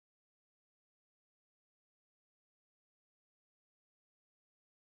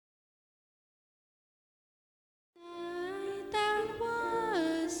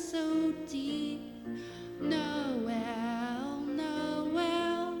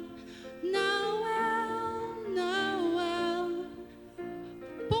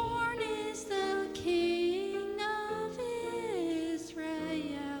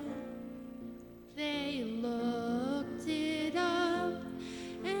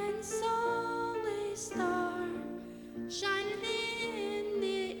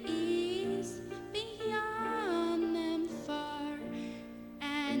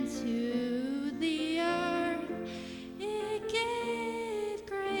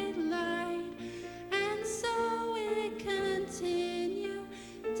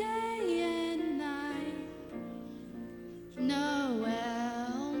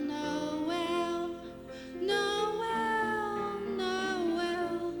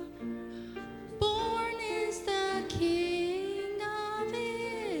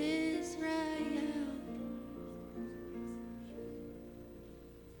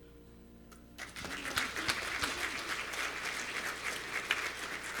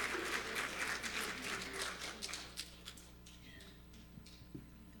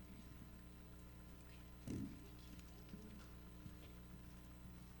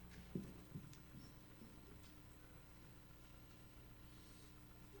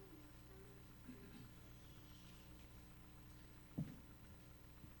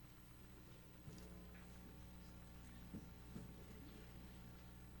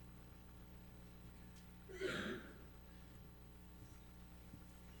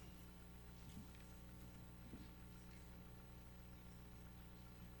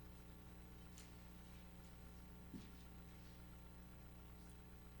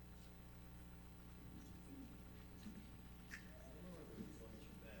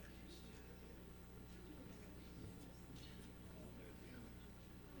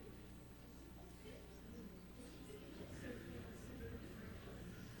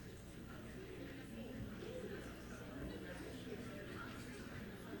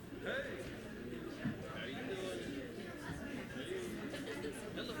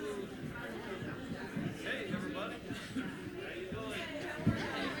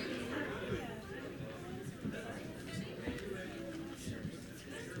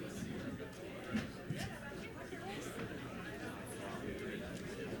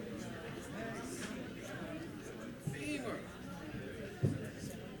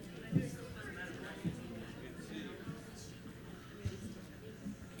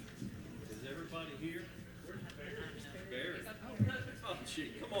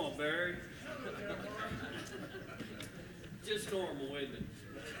Come on, Barry. Just normal, isn't it?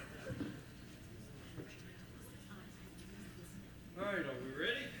 All right, are we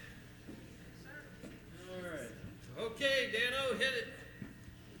ready? All right. Okay, Dano, hit it.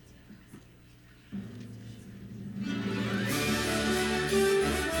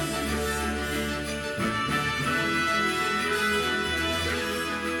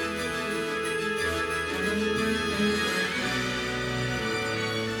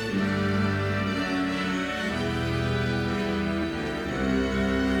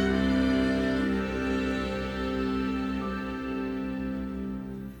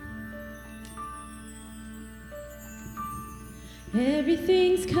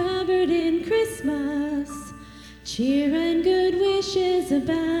 Everything's covered in Christmas, cheer and good wishes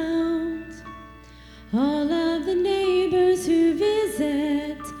abound. All of the neighbors who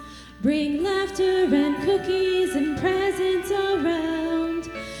visit bring laughter and cookies and presents around.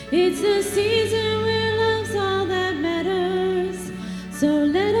 It's the season where love's all that matters, so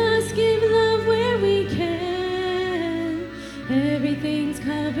let us give love where we can. Everything's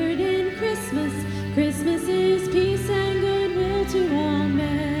covered in Christmas. Christmas is peace and goodwill to all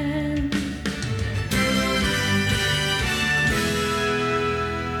men.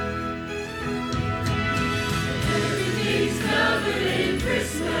 Everything's covered in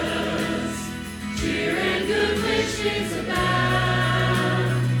Christmas, cheer and good wishes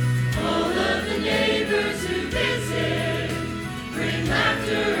abound. All of the neighbors who visit bring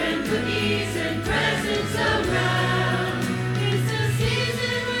laughter and cookies and presents around. It's the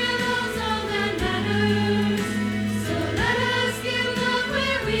season where love's all that matters,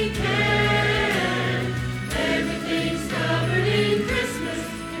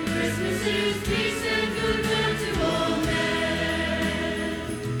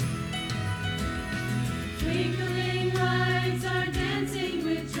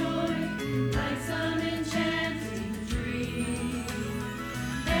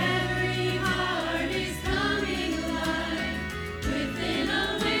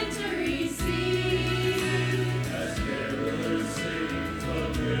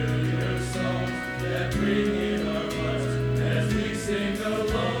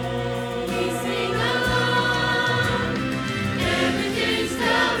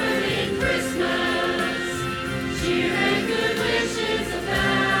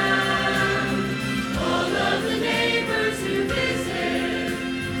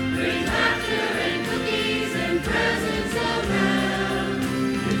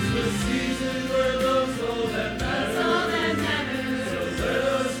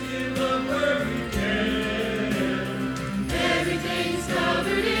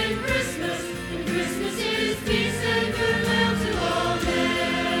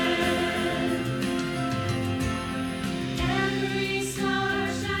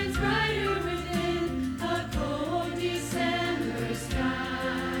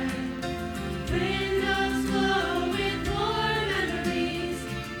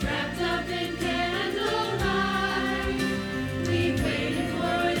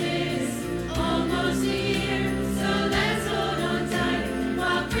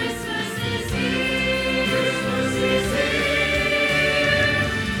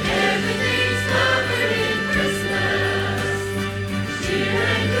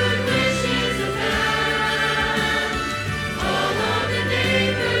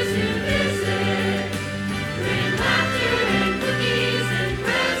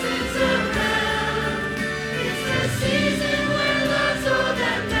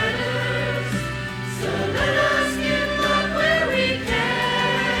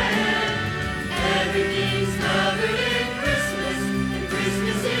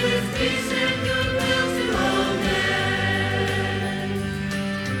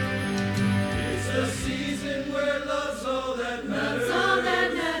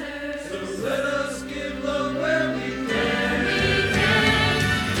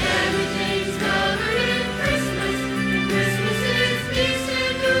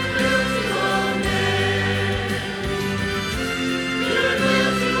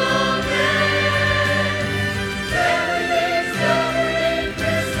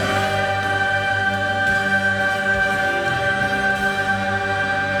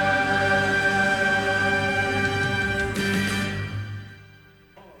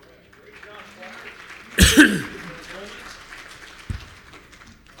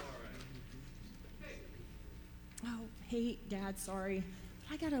 Hey, Dad, sorry.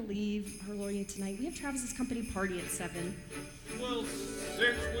 I gotta leave early tonight. We have Travis's company party at 7. Well,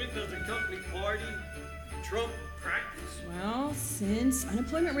 since when does a company party trump practice? Well, since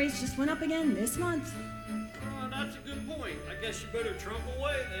unemployment rates just went up again this month. Oh, that's a good point. I guess you better trump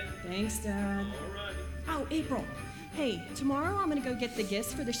away then. Thanks, Dad. All righty. Oh, April. Hey, tomorrow I'm gonna go get the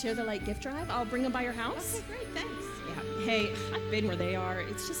gifts for the Share the Light gift drive. I'll bring them by your house. Okay, great, thanks. Yeah. Hey, I've been where they are.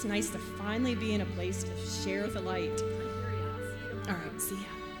 It's just nice to finally be in a place to share the light. All right, see ya.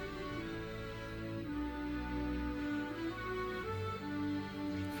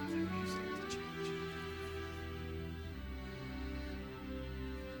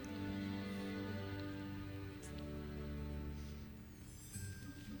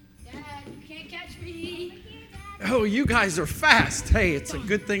 Dad, you can't catch me. Oh, you guys are fast. Hey, it's a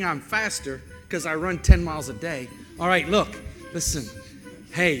good thing I'm faster because I run 10 miles a day. All right, look, listen.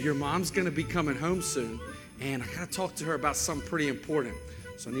 Hey, your mom's going to be coming home soon, and I got to talk to her about something pretty important.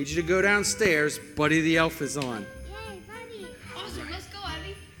 So I need you to go downstairs. Buddy the Elf is on. Yay, buddy. Awesome, let's go,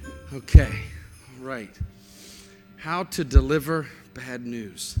 Abby. Okay, all right. How to deliver bad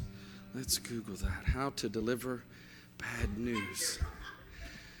news. Let's Google that. How to deliver bad news.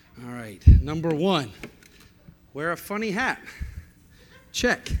 All right, number 1. Wear a funny hat.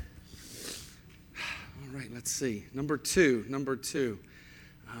 Check. All right, let's see. Number two.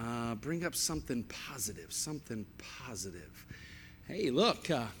 Bring up something positive. Hey, look,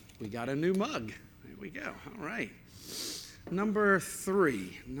 we got a new mug. There we go. All right. Number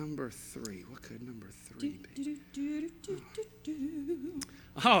 3. What could number 3 be?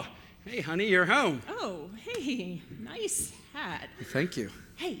 Oh, hey, honey, you're home. Oh, hey, nice hat. Thank you.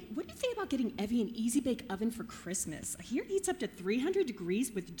 Hey, what do you think about getting Evie an Easy Bake Oven for Christmas? I hear it heats up to 300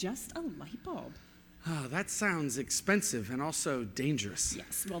 degrees with just a light bulb. Oh, that sounds expensive and also dangerous.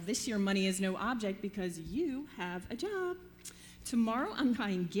 Yes, well, this year money is no object because you have a job. Tomorrow I'm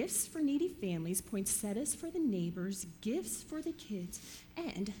buying gifts for needy families, poinsettias for the neighbors, gifts for the kids,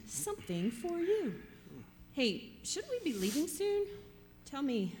 and something for you. Hey, shouldn't we be leaving soon? Tell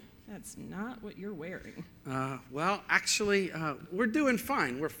me that's not what you're wearing. Well, actually, we're doing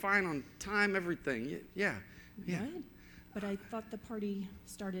fine. We're fine on time, everything. Yeah. What? But I thought the party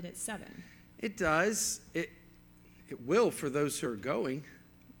started at 7. It does. It will for those who are going.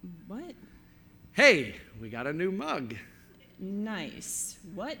 What? Hey, we got a new mug. Nice.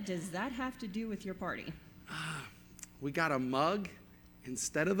 What does that have to do with your party? We got a mug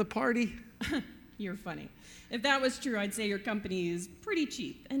instead of the party. You're funny. If that was true, I'd say your company is pretty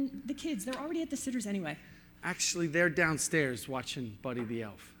cheap. And the kids, they're already at the sitters anyway. Actually, they're downstairs watching Buddy the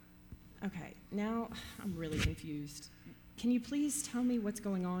Elf. Okay, now I'm really confused. Can you please tell me what's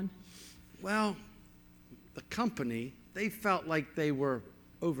going on? Well, the company, they felt like they were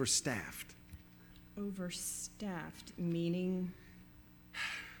overstaffed. Overstaffed, meaning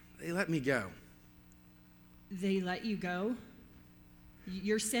They let me go. they let you go?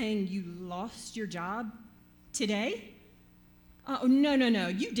 You're saying you lost your job today? Oh, no.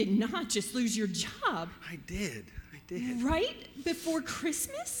 You did not just lose your job. I did. Right before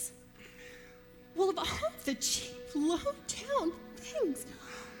Christmas? Well, of all the cheap, low-down things.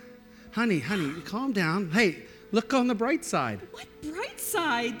 Honey, calm down. Hey, look on the bright side. What bright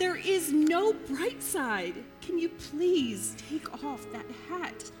side? There is no bright side. Can you please take off that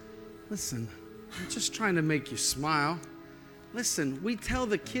hat? Listen, I'm just trying to make you smile. Listen, we tell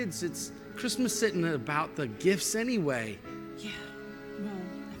the kids it's Christmas isn't about the gifts anyway. Yeah, well,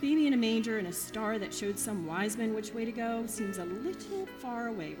 a baby in a manger and a star that showed some wise men which way to go seems a little far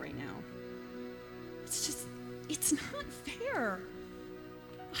away right now. It's not fair.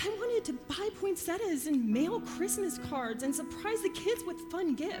 I wanted to buy poinsettias and mail Christmas cards and surprise the kids with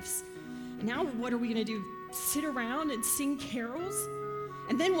fun gifts. And now what are we gonna do? Sit around and sing carols?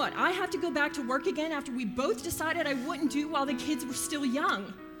 And then what? I have to go back to work again after we both decided I wouldn't do while the kids were still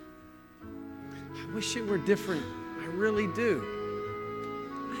young. I wish it were different. I really do.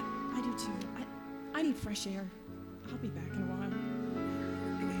 I do too. I need fresh air. I'll be back in a while.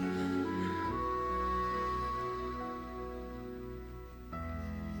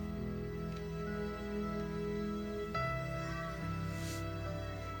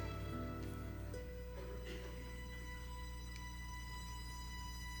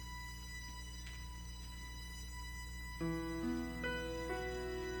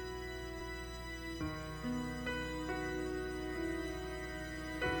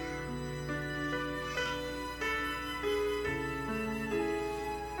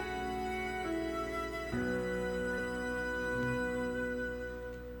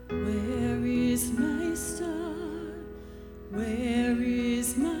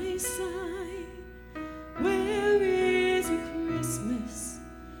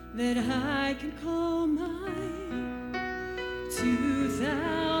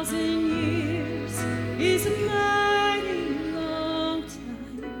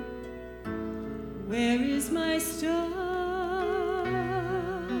 Where is my star?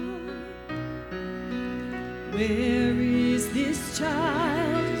 Where is this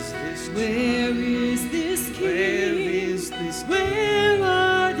child? Where is this king? Where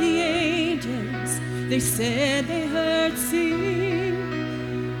are the angels? They said they heard sing.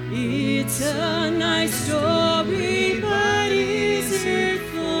 It's a nice story, but is it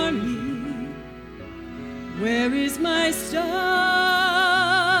for me? Where is my star?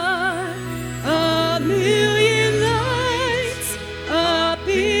 A million lights up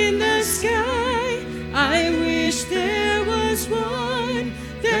in the sky. I wish there was one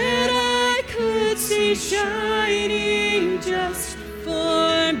that I could see shining just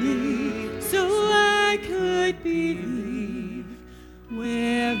for me, so I could believe.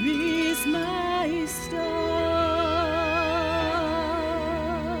 Where is my star?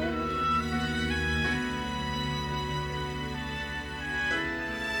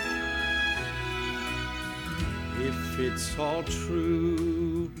 If it's all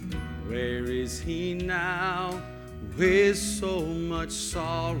true, where is he now? With so much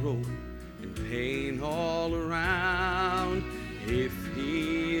sorrow and pain all around. If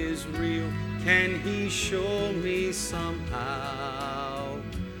he is real, can he show me somehow?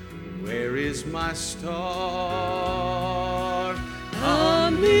 Where is my star?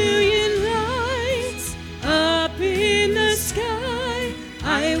 A million lights up in the sky.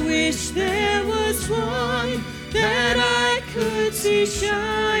 I wish there was one that I could see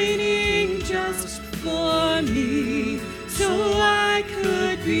shining just for me, so I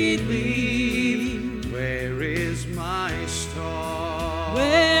could believe. Where is my star?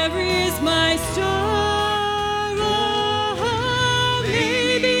 Where is my star? Oh,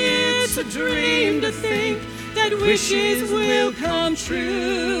 maybe it's a dream to think that wishes will come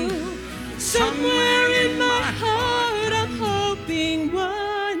true. Somewhere in my heart I'm hoping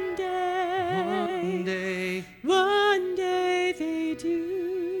one day they do.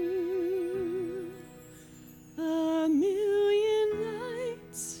 A million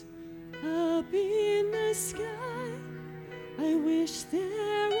lights up in the sky. I wish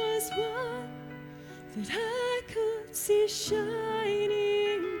there was one that I could see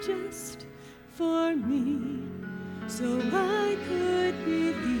shining just for me, so I could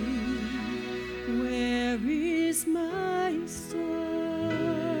believe. Where is my star?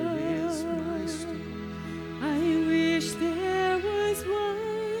 Where is my star? I wish there was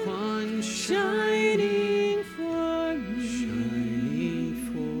one shining for me. Shining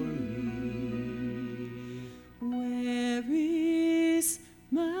for me. Where is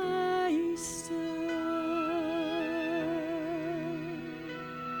my star?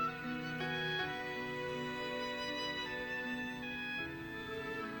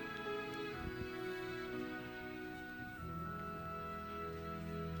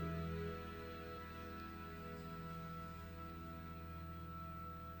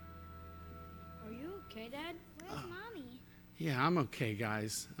 Are you okay, Dad? Where's Mommy? Yeah, I'm okay,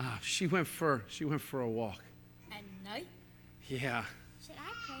 guys. She went for a walk. At night? Yeah, Should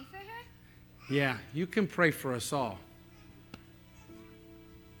I pray for her? yeah. You can pray for us all.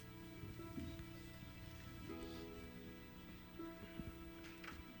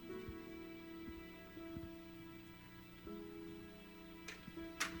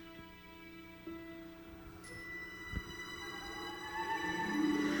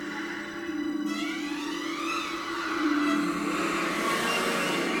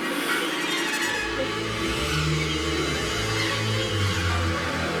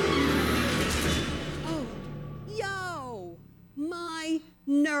 Yo, my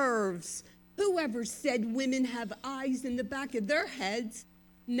nerves. Whoever said women have eyes in the back of their heads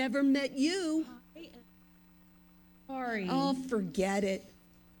never met you. Sorry. Oh, forget it.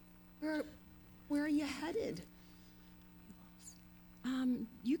 Where are you headed?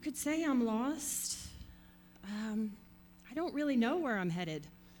 You could say I'm lost. I don't really know where I'm headed.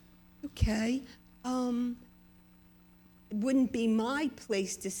 Okay. It wouldn't be my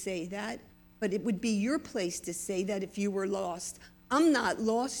place to say that, but it would be your place to say that if you were lost. I'm not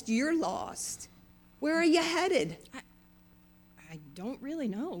lost, you're lost. Where are you headed? I don't really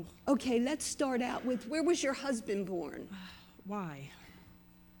know. Okay, let's start out with, where was your husband born? Why?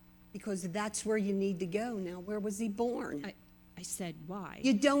 Because that's where you need to go. Now, where was he born? I said why.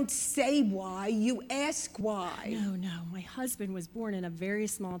 You don't say why, you ask why. No. My husband was born in a very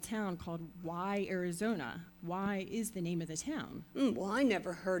small town called Y, Arizona. Y is the name of the town. Well, I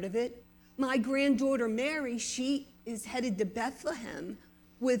never heard of it. My granddaughter Mary, she is headed to Bethlehem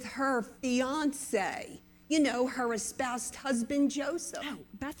with her fiance. You know, her espoused husband, Joseph. Oh,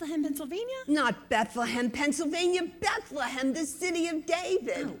 Bethlehem, Pennsylvania? Not Bethlehem, Pennsylvania, Bethlehem, the city of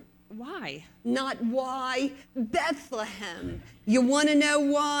David. Oh, Why? Not why, Bethlehem. You want to know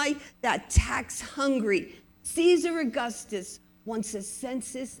why? That tax-hungry Caesar Augustus wants a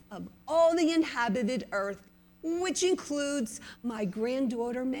census of all the inhabited earth, which includes my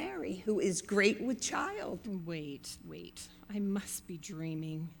granddaughter Mary, who is great with child. Wait. I must be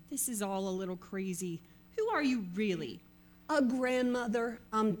dreaming. This is all a little crazy. Who are you really? A grandmother.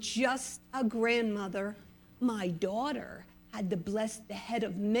 I'm just a grandmother. My daughter had to bless the head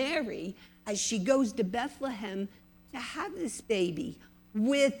of Mary as she goes to Bethlehem to have this baby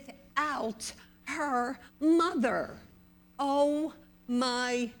without her mother. Oh,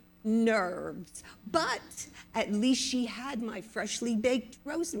 my nerves. But at least she had my freshly baked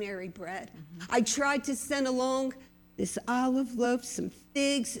rosemary bread. I tried to send along this olive loaf, some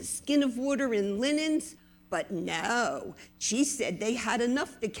figs, a skin of water, and linens, but no. She said they had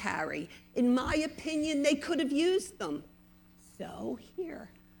enough to carry. In my opinion, they could have used them. So here,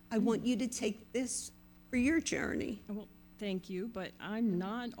 I want you to take this for your journey. Well, thank you, but I'm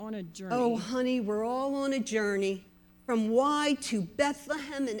not on a journey. Oh, honey, we're all on a journey from Y to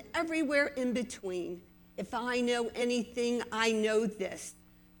Bethlehem and everywhere in between. If I know anything, I know this,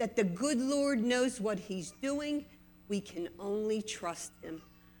 that the good Lord knows what he's doing. We can only trust him.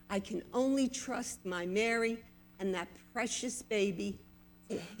 I can only trust my Mary and that precious baby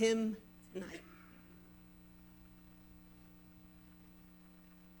to him tonight.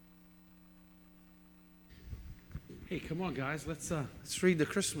 Hey, come on, guys. Let's read the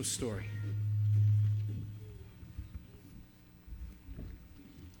Christmas story.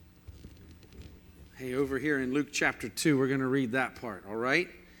 Hey, over here in Luke chapter 2, we're going to read that part, all right?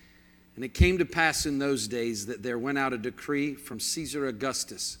 And it came to pass in those days that there went out a decree from Caesar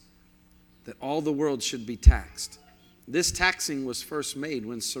Augustus that all the world should be taxed. This taxing was first made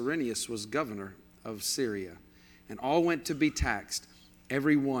when Cyrenius was governor of Syria, and all went to be taxed,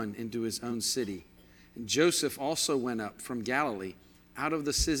 every one into his own city. And Joseph also went up from Galilee, out of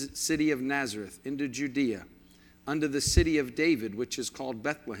the city of Nazareth, into Judea, unto the city of David, which is called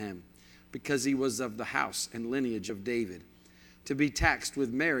Bethlehem, because he was of the house and lineage of David, to be taxed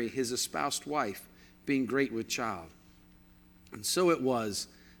with Mary, his espoused wife, being great with child. And so it was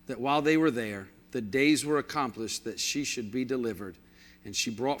that while they were there, the days were accomplished that she should be delivered. And she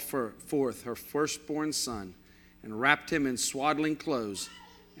brought forth her firstborn son, and wrapped him in swaddling clothes,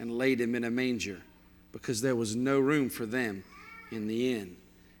 and laid him in a manger, because there was no room for them in the inn.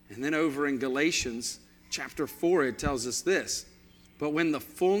 And then over in Galatians chapter 4, it tells us this: but when the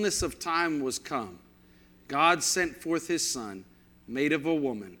fullness of time was come, God sent forth his Son, made of a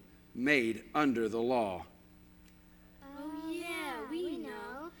woman, made under the law. Oh, yeah, we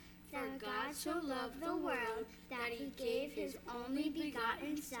know. For God so loved the world that he gave his only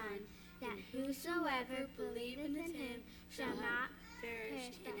begotten Son, that whosoever believeth in him shall not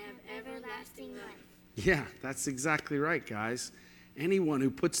perish and have everlasting life. Yeah, that's exactly right, guys. Anyone who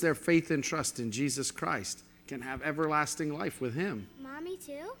puts their faith and trust in Jesus Christ can have everlasting life with him. Mommy,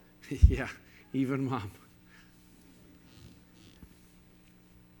 too? Yeah, even Mom.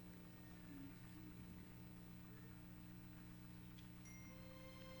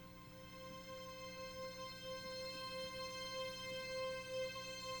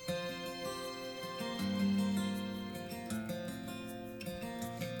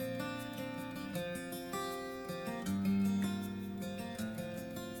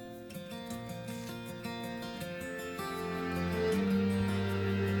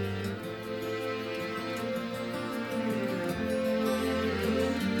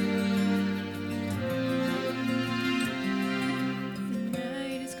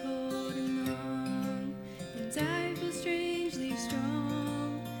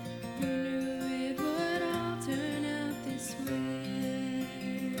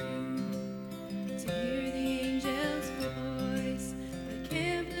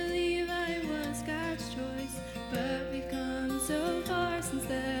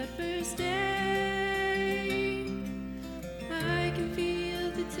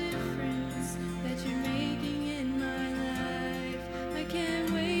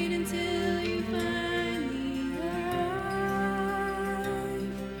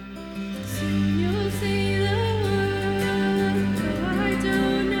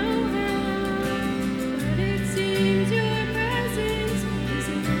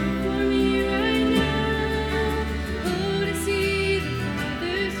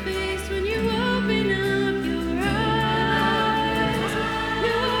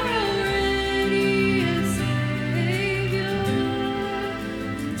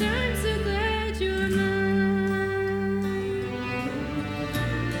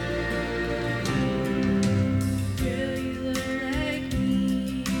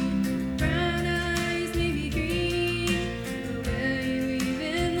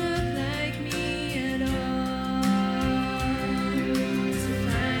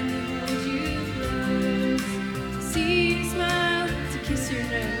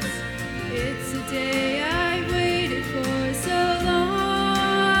 day I've waited for so long.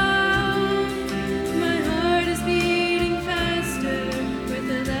 My heart is beating faster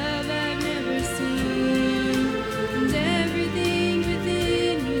with a love I've never seen, and everything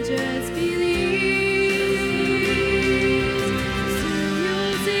within me just believes. Soon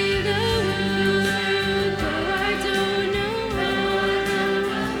you'll save the world, though I don't know how.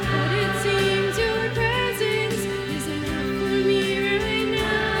 But it seems your presence is enough for me right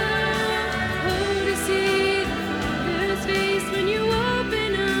now. Oh, to see the Father's face when you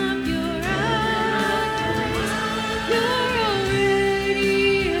open up your eyes. You're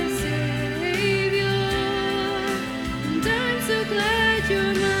already a Savior, and I'm so glad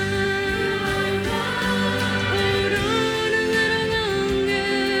you're mine. Hold on a little longer,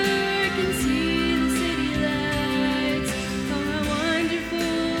 I can see the city lights. Oh, how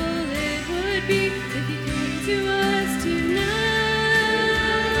wonderful it would be if you came to us tonight.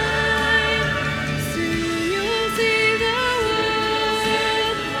 Soon you'll see the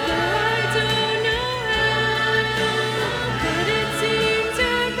world, though I don't know how. But it seems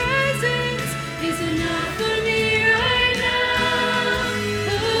your presence is enough for me right now.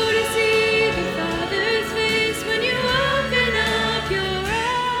 Oh, to see the Father's face when you open up your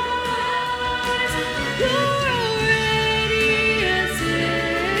eyes. You're already a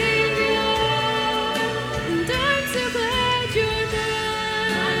Savior, and I'm so glad you're mine.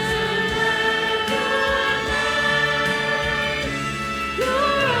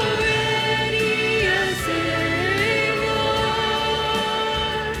 You're already a Savior,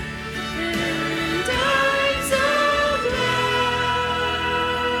 and I'm so glad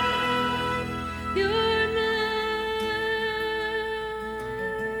you're mine.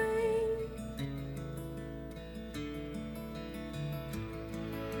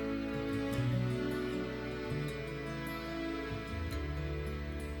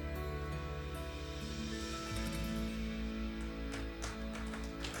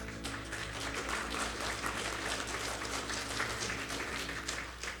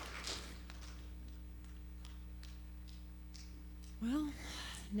 Well,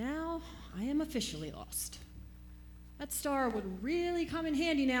 now I am officially lost. That star would really come in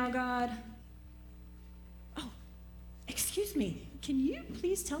handy now, God. Oh, excuse me. Can you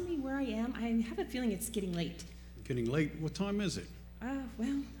please tell me where I am? I have a feeling it's getting late. Getting late. What time is it?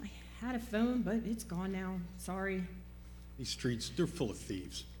 Well, I had a phone, but it's gone now. Sorry. These streets, they're full of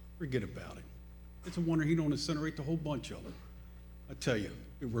thieves. Forget about it. It's a wonder he don't incinerate the whole bunch of them. I tell you,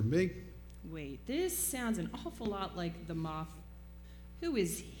 if it were me, Wait, this sounds an awful lot like the Moth. Who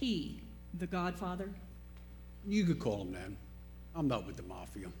is he? The Godfather? you could call him that. I'm not with the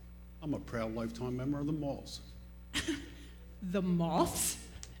mafia. I'm a proud lifetime member of the Moths. The Moths?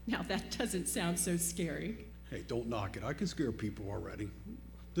 Now that doesn't sound so scary. Hey, don't knock it. I can scare people already.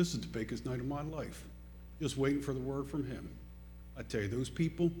 This is the biggest night of my life. Just waiting for the word from him. I tell you, those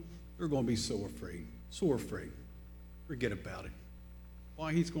people, they're going to be so afraid. So afraid. Forget about it.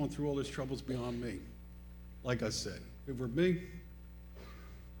 Why he's going through all this trouble's beyond me. Like I said, if it were me,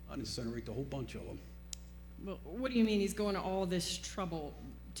 I'd incinerate the whole bunch of them. Well, what do you mean he's going to all this trouble?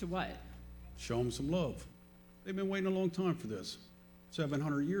 To what? Show them some love. They've been waiting a long time for this.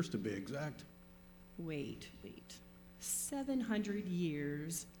 700 years to be exact. Wait. 700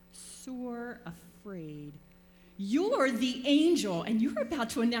 years. Sore afraid. You're the angel, and you're about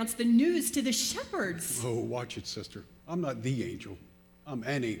to announce the news to the shepherds. Oh, watch it, sister. I'm not the angel. I'm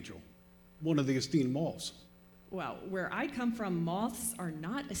an angel. One of the esteemed moths. Well, where I come from, moths are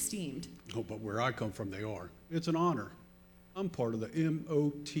not esteemed. Oh, but where I come from, they are. It's an honor. I'm part of the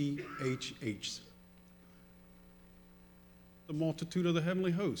MOTHHs. The multitude of the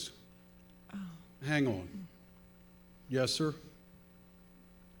heavenly host. Oh. Hang on. Yes, sir?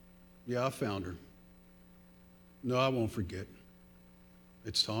 Yeah, I found her. No, I won't forget.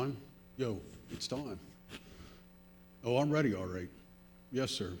 It's time? Yo, it's time. Oh, I'm ready, all right.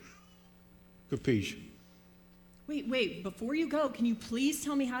 Yes, sir. Capiche? Wait, before you go, can you please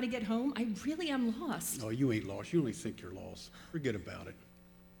tell me how to get home? I really am lost. No, you ain't lost. You only think you're lost. Forget about it.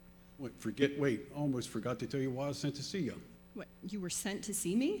 Wait, almost forgot to tell you why I was sent to see you. What, you were sent to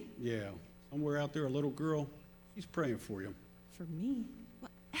see me? Yeah, somewhere out there, a little girl, she's praying for you. For me?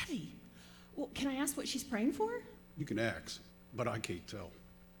 What, Evie? Well, can I ask what she's praying for? You can ask, but I can't tell.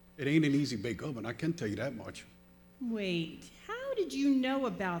 It ain't an easy bake oven, I can tell you that much. Wait, how did you know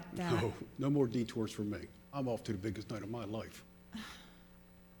about that? No more detours for me. I'm off to the biggest night of my life.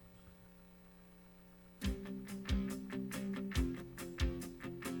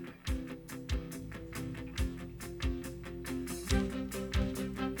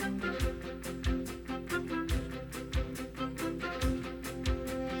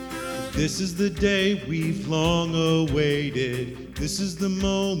 This is the day we've long awaited. This is the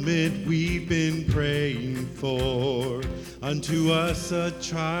moment we've been praying for. Unto us a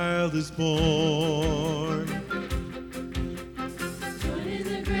child is born. Join in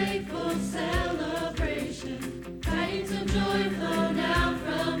the grateful celebration. Tidings of joy flow now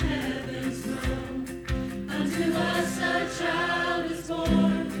from heaven's throne. Unto us a child is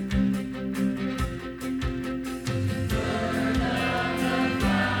born.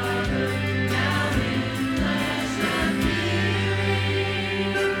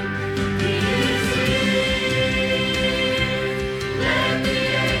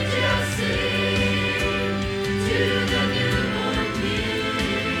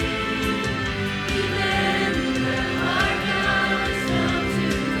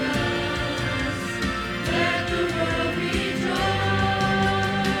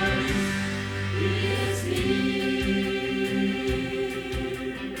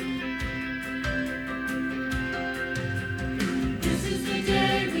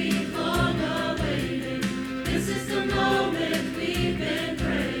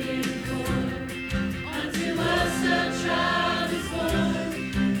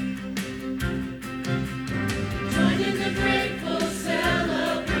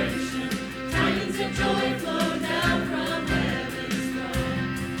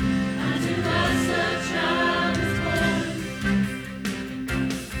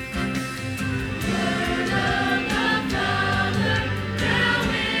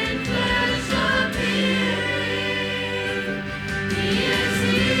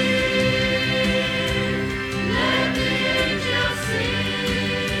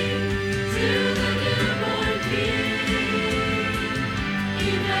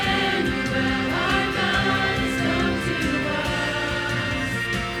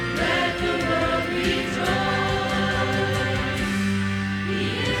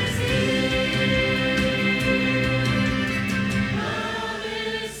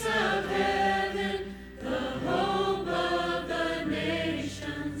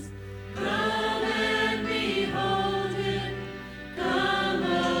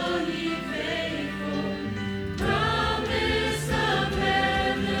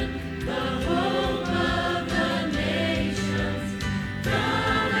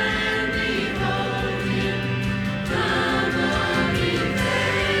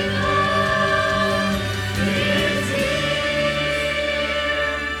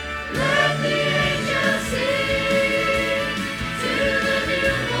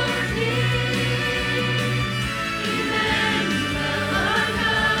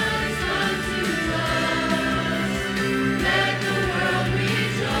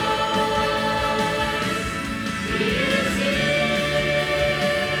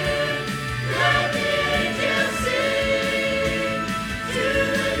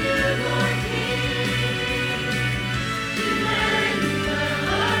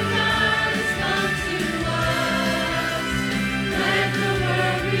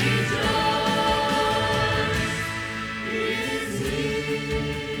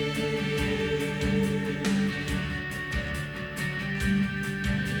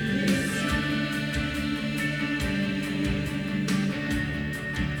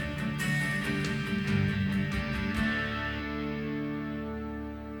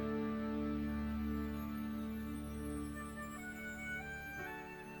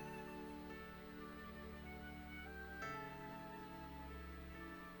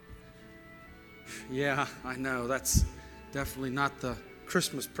 Yeah, I know. That's definitely not the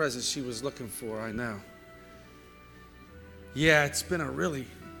Christmas present she was looking for, I know. Yeah, it's been a really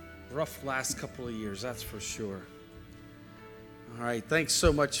rough last couple of years, that's for sure. All right, thanks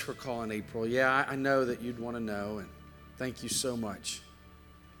so much for calling, April. Yeah, I know that you'd want to know, and thank you so much.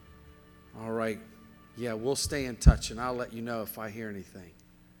 All right, yeah, we'll stay in touch, and I'll let you know if I hear anything.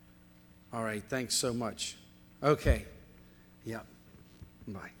 All right, thanks so much. Okay, yep,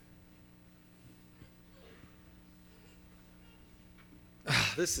 bye.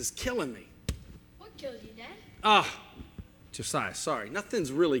 This is killing me. What killed you, Dad? Josiah, sorry.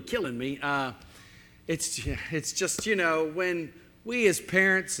 Nothing's really killing me. It's just, you know, when we as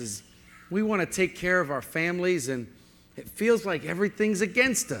parents, we want to take care of our families, and it feels like everything's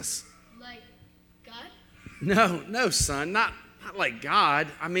against us. Like God? No, son, not like God.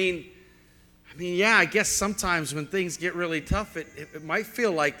 I mean, yeah, I guess sometimes when things get really tough, it might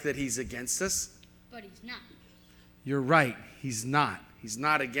feel like that he's against us. But he's not. You're right. He's not. He's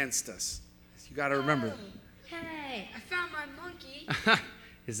not against us. You got to remember. Hey, I found my monkey.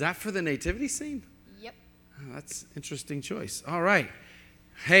 Is that for the nativity scene? Yep. Oh, that's an interesting choice. All right.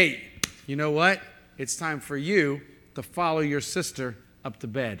 Hey, you know what? It's time for you to follow your sister up to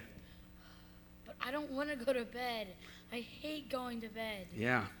bed. I don't want to go to bed. I hate going to bed.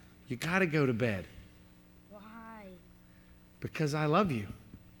 Yeah, you got to go to bed Why? because I love you.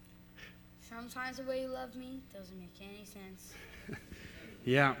 Sometimes the way you love me doesn't make any sense.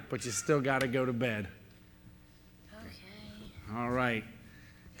 Yeah, but you still got to go to bed. Okay. All right.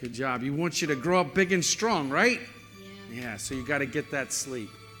 Good job. You want you to grow up big and strong, right? Yeah. Yeah, so you got to get that sleep.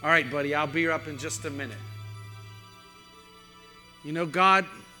 All right, buddy, I'll be up in just a minute. You know, God,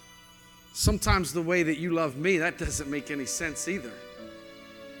 sometimes the way that you love me, that doesn't make any sense either.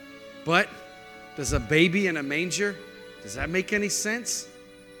 But does a baby in a manger, does that make any sense?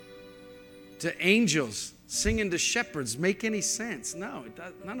 Do angels singing to shepherds make any sense? No, it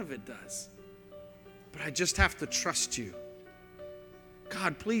does, none of it does. But I just have to trust you.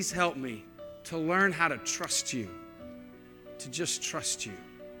 God, please help me to learn how to trust you, to just trust you.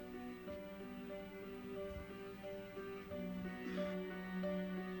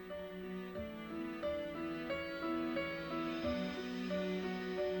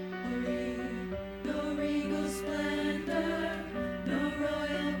 No regal splendor, no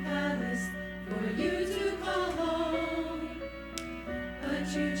royal palace for you to call home. But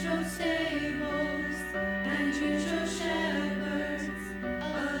you chose stables and you chose shepherds, a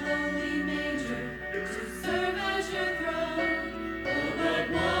lowly manger to serve as your throne. Oh, but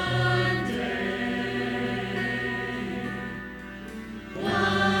one day,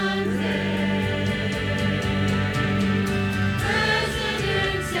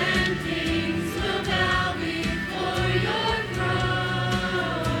 presidents and kings will bow before your throne.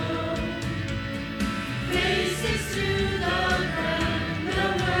 Faces to the ground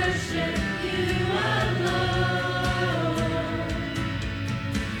will worship you alone.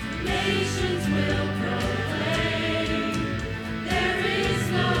 Nations will proclaim there is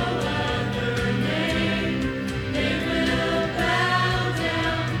no other name. They will bow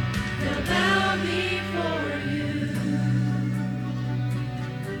down, they'll bow before you.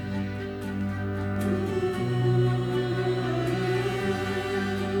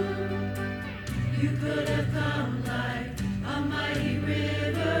 You could have come like a mighty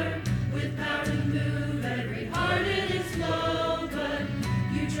river with power to move every heart in its flow, but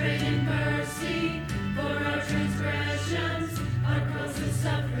you traded mercy for our transgressions, our cross of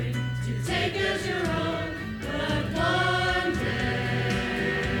suffering to take as your own. But one day,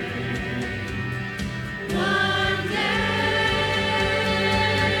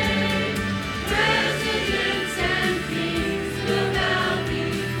 presidents and kings will bow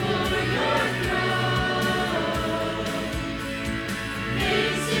before your throne.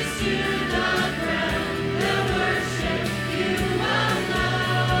 Faces to the ground, they'll worship you alone.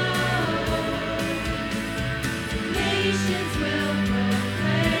 Nations will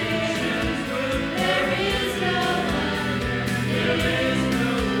proclaim there is no other name.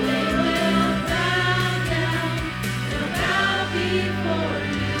 They will bow down, they'll bow before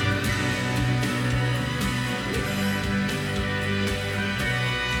you.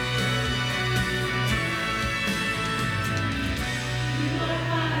 You are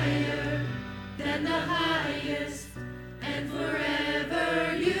higher than the highest, and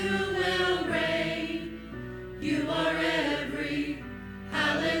forever you will reign. You are every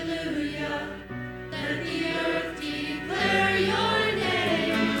hallelujah. Let the earth declare your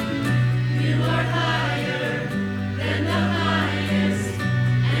name. You are higher than the highest,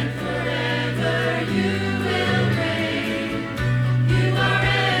 and forever you will reign. You are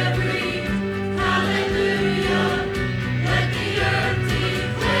every hallelujah. Let the earth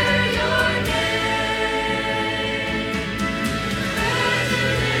declare your name.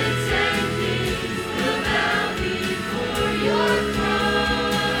 Presidents and kings will bow before your throne.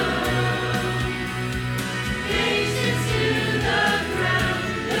 Nations to the ground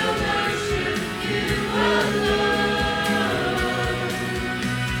will worship you alone.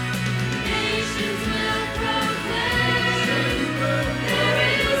 Nations will proclaim there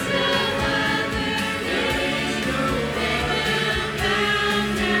is no other name. They will bow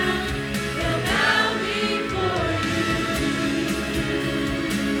down, they'll bow before you.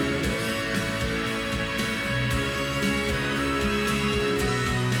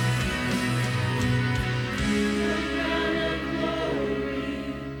 No crown of glory,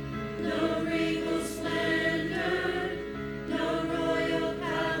 no regal splendor, no royal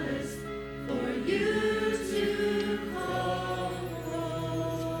palace for you to call home.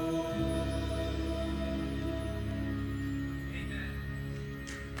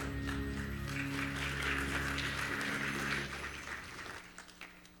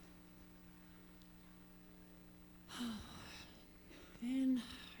 Then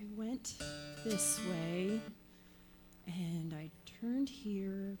I went this way, and I turned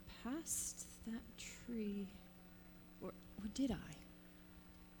here past that tree. Or did I?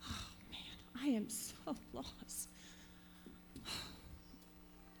 Oh, man, I am so lost.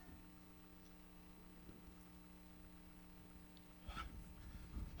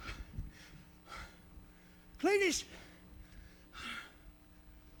 Cletus,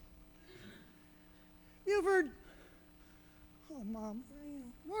 you've heard. Oh, Mom,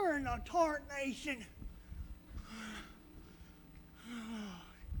 we're in a tarnation.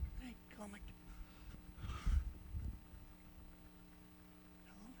 Dadgummit.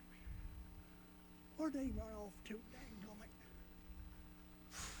 Where'd they run off to? Dadgummit.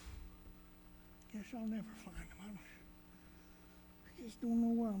 Guess I'll never find them. I just don't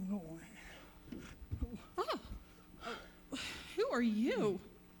know where I'm going. Who are you?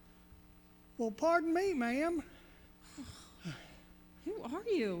 Well, pardon me, ma'am. Who are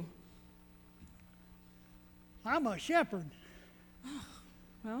you? I'm a shepherd.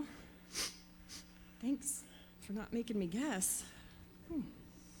 Well, thanks for not making me guess.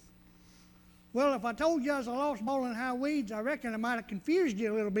 Well, if I told you I was a lost ball in high weeds, I reckon I might have confused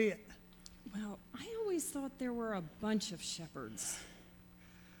you a little bit. Well, I always thought there were a bunch of shepherds.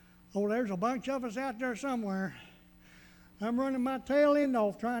 Oh, there's a bunch of us out there somewhere. I'm running my tail end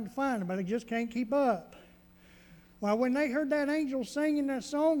off trying to find them, but I just can't keep up. Well, when they heard that angel singing that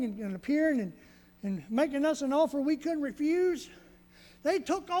song and appearing and making us an offer we couldn't refuse, they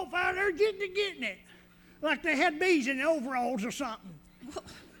took off out there getting it, like they had bees in the overalls or something. Well,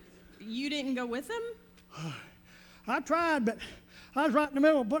 you didn't go with them? I tried, but I was right in the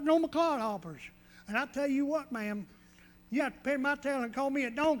middle of putting on my clodhoppers. And I tell you what, ma'am, you have to pin my tail and call me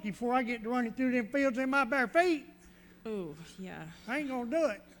a donkey before I get to running through them fields in my bare feet. Oh, yeah. I ain't gonna do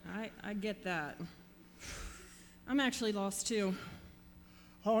it. I get that. I'm actually lost too.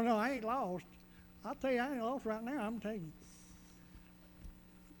 Oh, no, I ain't lost. I'll tell you, I ain't lost right now, I'm telling you.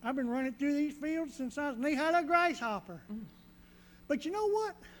 I've been running through these fields since I was knee-high to a grasshopper. But you know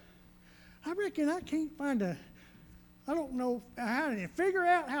what? I reckon I can't find I don't know how to figure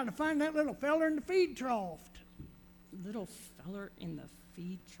out how to find that little feller in the feed trough. Little feller in the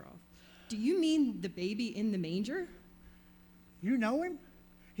feed trough? Do you mean the baby in the manger? You know him?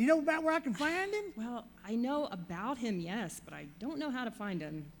 You know about where I can find him? Well, I know about him, yes, but I don't know how to find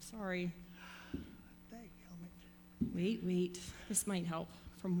him. Sorry. Wait. This might help.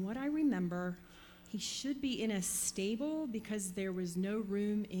 From what I remember, he should be in a stable because there was no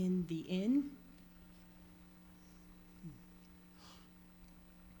room in the inn.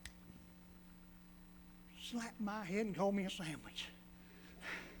 Slap my head and call me a sandwich.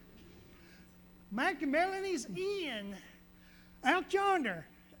 Mike and Melanie's Inn, out yonder.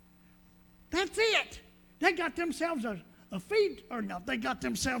 That's it. They got themselves a feed, or no, they got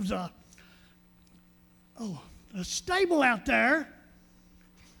themselves a stable out there.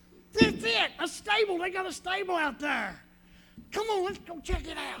 That's it, a stable. They got a stable out there. Come on, let's go check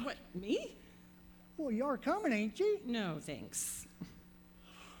it out. What, me? Well, you're coming, ain't you? No, thanks.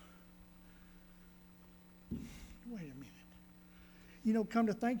 Wait a minute. You know, come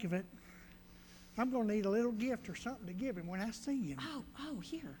to think of it, I'm going to need a little gift or something to give him when I see him. Oh,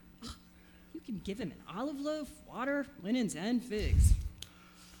 here. You can give him an olive loaf, water, linens, and figs.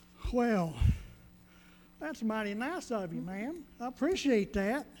 Well, that's mighty nice of you, ma'am. I appreciate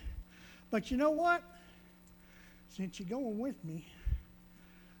that. But you know what? Since you're going with me,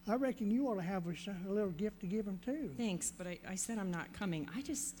 I reckon you ought to have a little gift to give him too. Thanks, but I said I'm not coming. I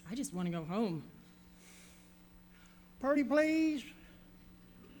just want to go home. Purdy, please.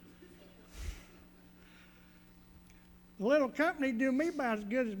 The little company do me about as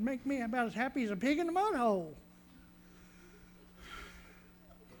good as make me about as happy as a pig in a mud hole.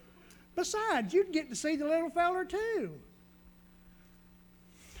 Besides, you'd get to see the little feller too.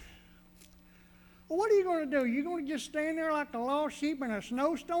 Well, what are you going to do? You going to just stand there like a lost sheep in a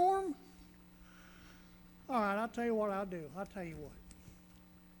snowstorm? All right, I'll tell you what I'll do. I'll tell you what.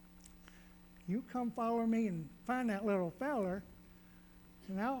 You come follow me and find that little feller,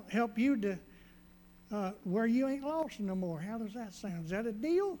 and I'll help you to where you ain't lost no more. How does that sound? Is that a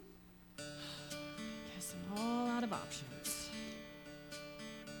deal? Guess I'm all out of options.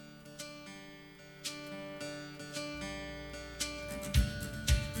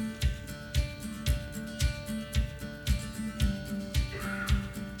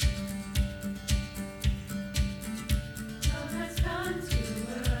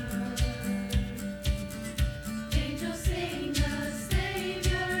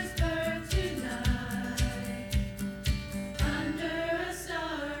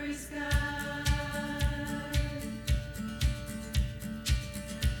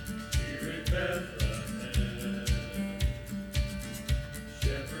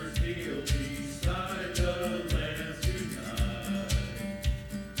 Shepherds, he'll be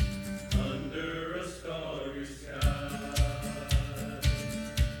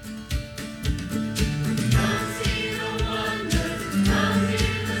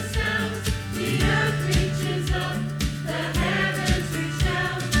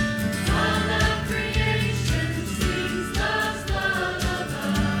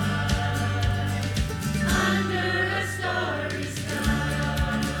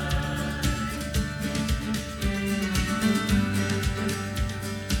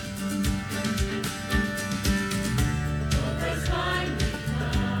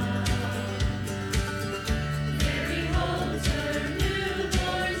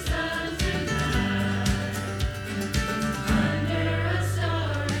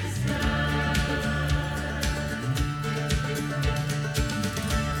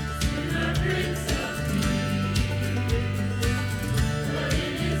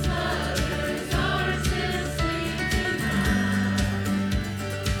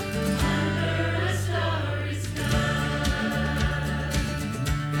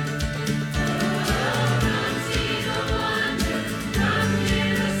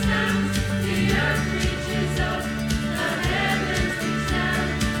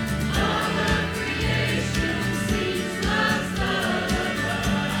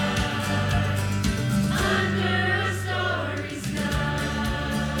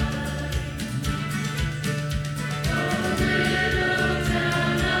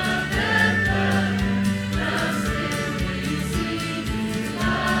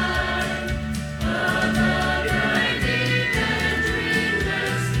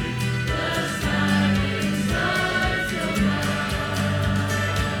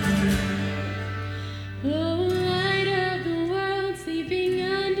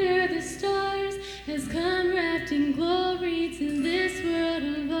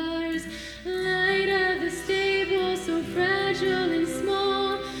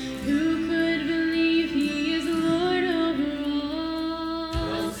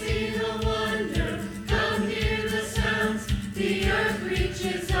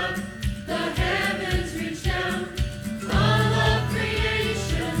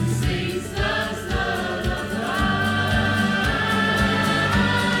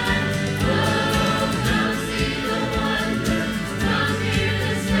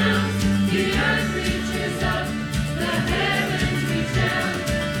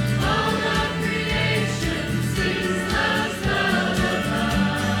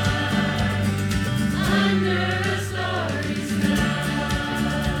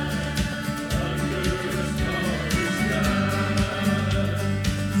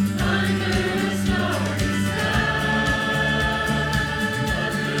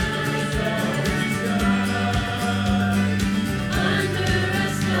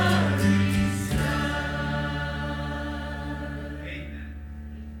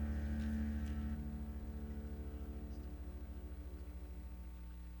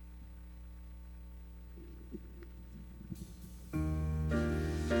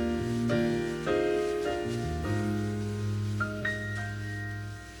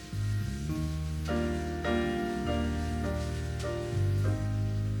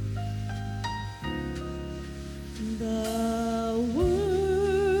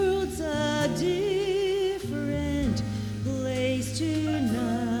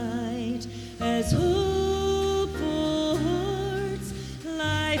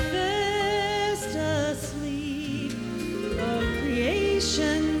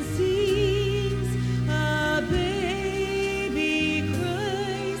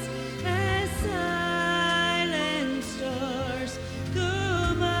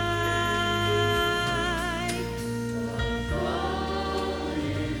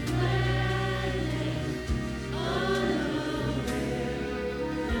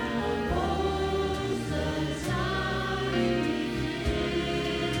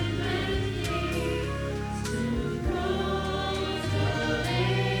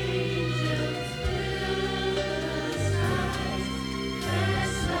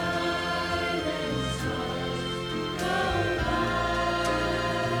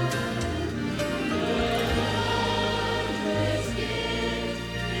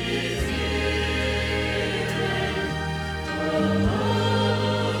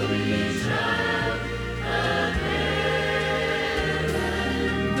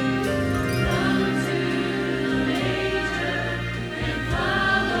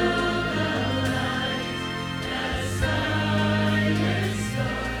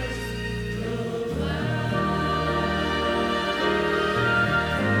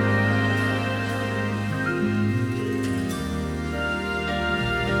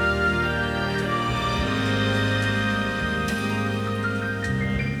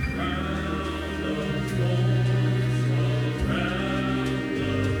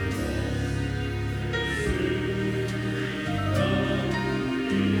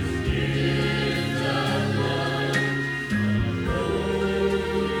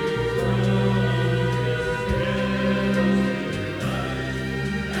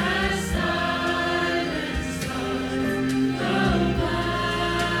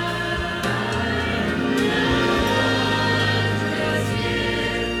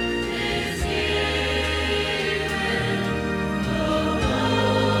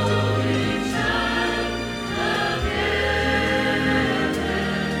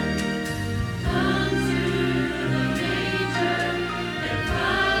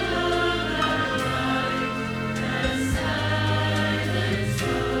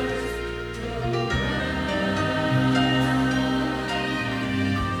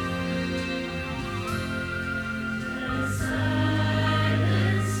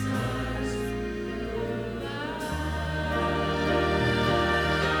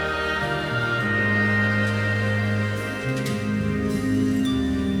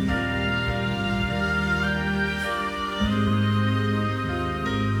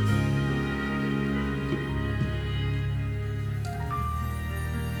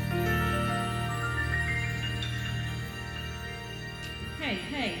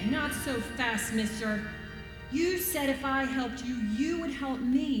Hey, not so fast, mister. You said if I helped you, you would help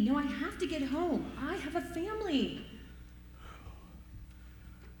me. No, I have to get home. I have a family.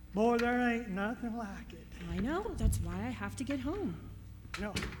 Boy, there ain't nothing like it. I know. That's why I have to get home.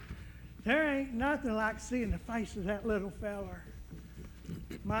 No, there ain't nothing like seeing the face of that little feller.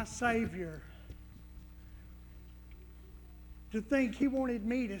 My Savior. To think he wanted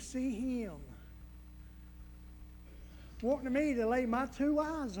me to see him. Wanting me to lay my two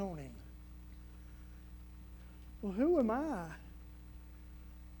eyes on him. Well, who am I?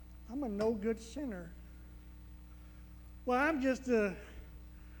 I'm a no good sinner. Well, I'm just a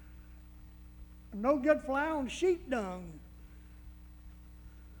no good fly on sheep dung.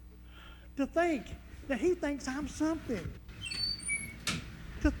 To think that he thinks I'm something.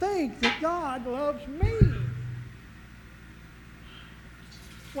 To think that God loves me.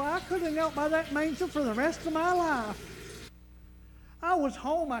 Well, I could have knelt by that manger for the rest of my life. I was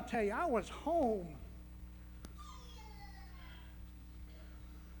home, I tell you, I was home.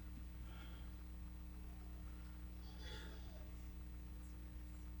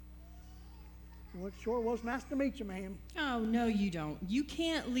 Well, it sure was nice to meet you, ma'am. Oh, no, you don't. You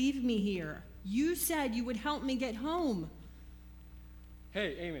can't leave me here. You said you would help me get home.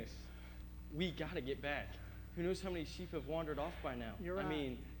 Hey, Amos, we gotta get back. Who knows how many sheep have wandered off by now? You're right. I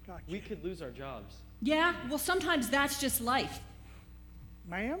mean, Gotcha. we could lose our jobs. Yeah, well, sometimes that's just life.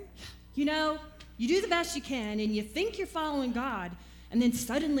 Ma'am? You know, you do the best you can and you think you're following God, and then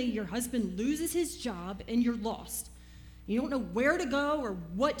suddenly your husband loses his job and you're lost. You don't know where to go or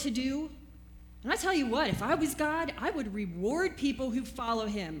what to do. And I tell you what, if I was God, I would reward people who follow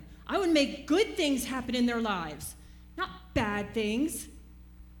him. I would make good things happen in their lives, not bad things.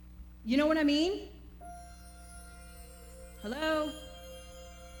 You know what I mean? Hello?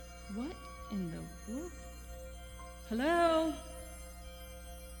 What in the world? Hello?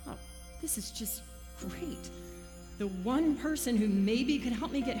 Oh, this is just great. The one person who maybe could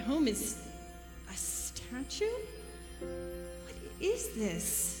help me get home is a statue? What is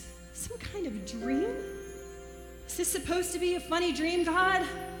this? Some kind of dream? Is this supposed to be a funny dream, God?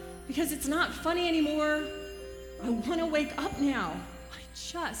 Because it's not funny anymore. I want to wake up now. I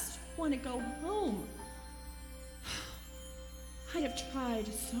just want to go home. I have tried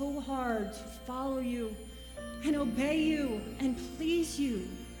so hard to follow you and obey you and please you.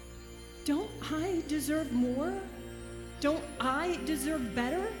 Don't I deserve more? Don't I deserve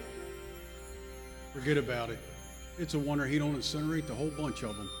better? Forget about it. It's a wonder he don't incinerate the whole bunch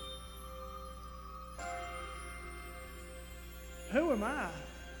of them. Who am I?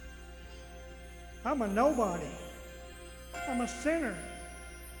 I'm a nobody. I'm a sinner.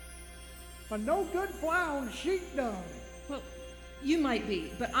 A no good fly on the sheep dung. Well, you might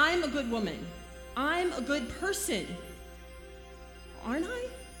be, but I'm a good woman. I'm a good person. Aren't I?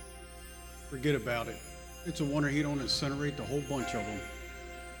 Forget about it. It's a wonder he don't incinerate the whole bunch of them.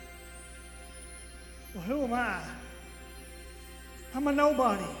 Well, who am I? I'm a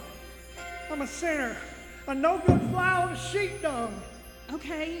nobody. I'm a sinner. A no good fly on the sheep dung.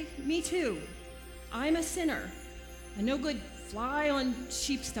 Okay, me too. I'm a sinner. A no good fly on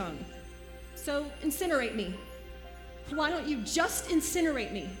sheep's dung. So incinerate me. Why don't you just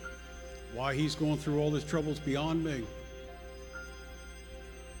incinerate me? Why he's going through all this trouble's beyond me.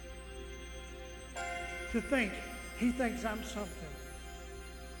 To think he thinks I'm something.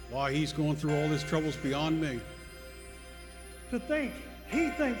 Why he's going through all this trouble's beyond me. To think he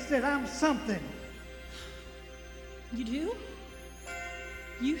thinks that I'm something. You do?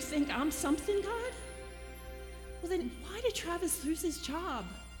 You think I'm something, God? Well, then why did Travis lose his job?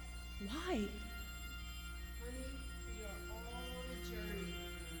 Why?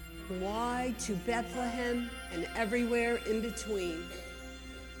 Why to Bethlehem and everywhere in between.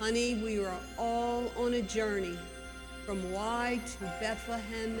 Honey, we are all on a journey from why to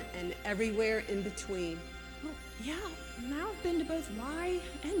Bethlehem and everywhere in between. Well, yeah, now I've been to both Why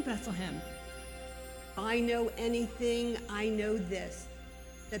and Bethlehem. If I know anything, I know this,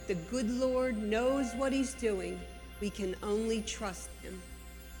 that the good Lord knows what he's doing. We can only trust him.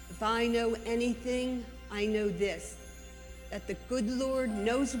 If I know anything, I know this, that the good Lord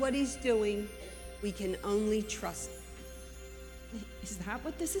knows what he's doing. We can only trust him. Is that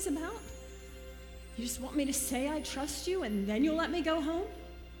what this is about? You just want me to say I trust you and then you'll let me go home?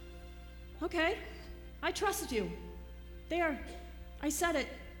 Okay, I trust you. There, I said it.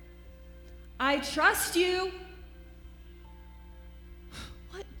 I trust you.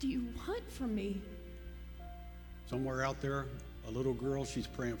 What do you want from me? Somewhere out there, a little girl, she's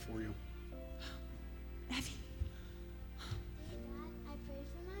praying for you. Evie. Dad, I pray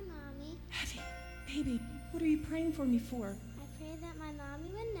for my mommy. Evie, baby, what are you praying for me for? I pray that my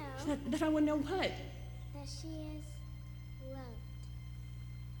mommy would know That I would know what? that she is loved.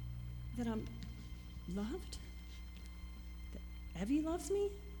 That I'm loved? That Evie loves me?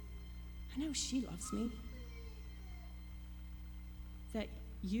 I know she loves me. That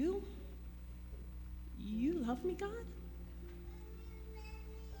you love me, God?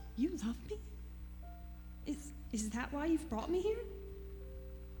 You love me? Is that why you've brought me here?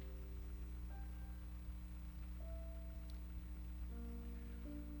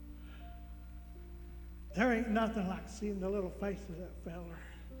 There ain't nothing like seeing the little face of that fella,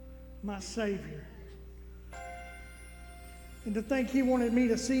 my Savior. And to think he wanted me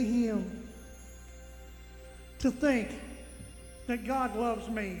to see him. To think that God loves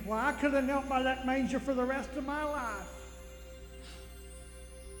me. Why, I could have knelt by that manger for the rest of my life.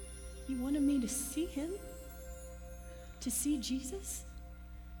 You wanted me to see him? To see Jesus?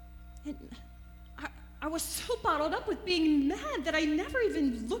 And I was so bottled up with being mad that I never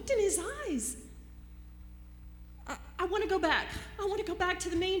even looked in his eyes. I want to go back. I want to go back to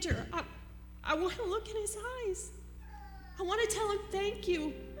the manger. I want to look in his eyes. I want to tell him thank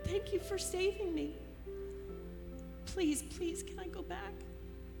you. Thank you for saving me. Please, please, can I go back?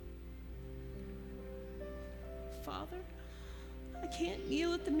 Father, I can't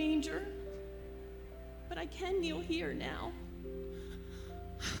kneel at the manger, but I can kneel here now.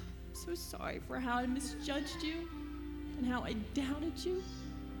 I'm so sorry for how I misjudged you and how I doubted you.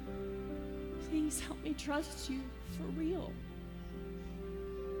 Please help me trust you for real.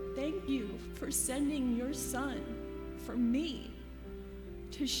 Thank you for sending your son for me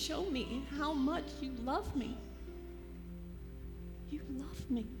to show me how much you love me. You love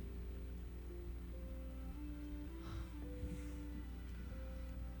me.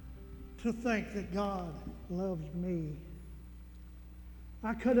 To think that God loves me.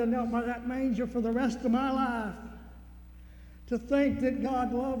 I could have knelt by that manger for the rest of my life. To think that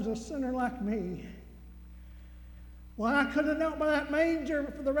God loves a sinner like me. Well, I could have knelt by that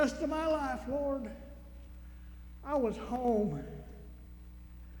manger for the rest of my life, Lord. I was home.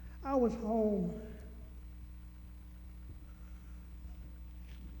 I was home.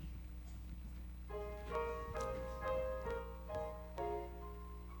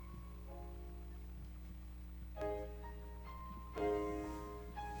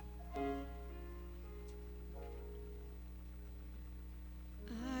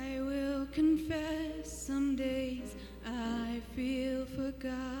 Confess some days I feel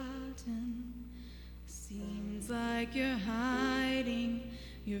forgotten. Seems like you're hiding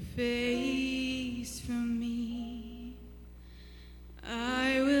your face from me.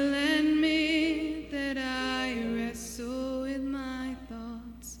 I will admit that I wrestle with my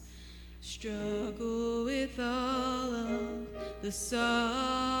thoughts, struggle with all of the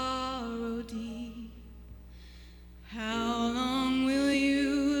sorrow deep. How long will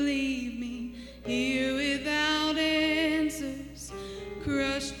you leave me here without answers,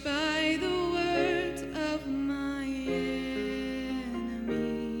 crushed by the words of my enemies?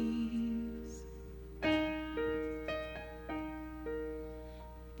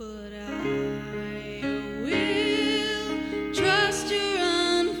 But I will trust your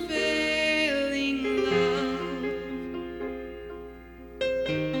unfailing love.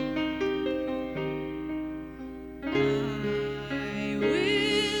 I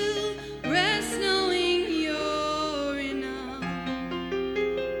will rest knowing you're enough.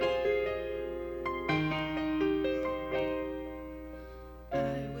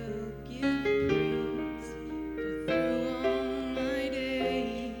 I will give praise, for through all my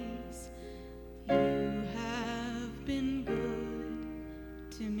days you have been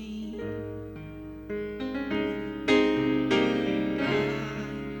good to me.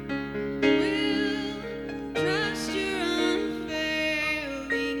 Trust your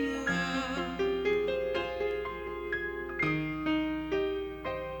unfailing love.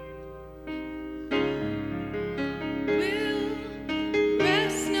 Will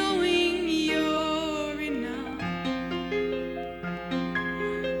rest knowing you're enough.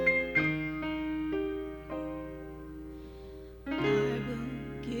 I will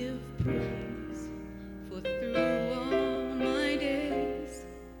give praise, for through all my days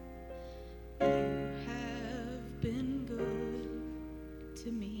you have been good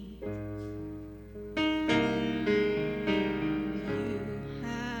to me. You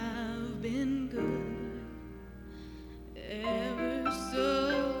have been good, ever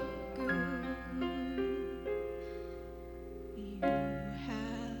so good. You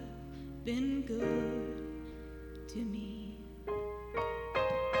have been good to me.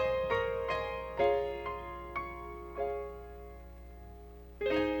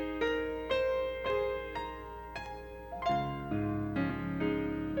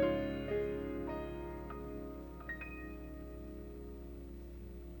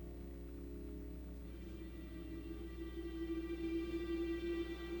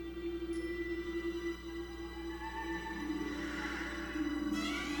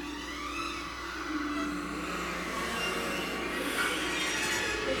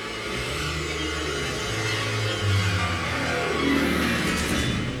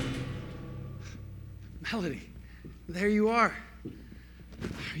 Melody, there you are.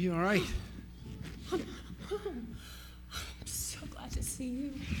 Are you all right? I'm so glad to see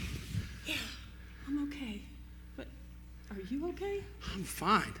you. Yeah, I'm okay. But are you okay? I'm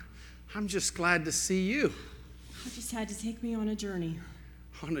fine. I'm just glad to see you. just had to take me on a journey.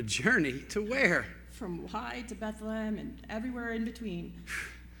 On a journey to where? From Y to Bethlehem and everywhere in between.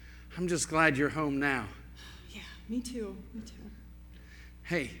 I'm just glad you're home now. Yeah, me too.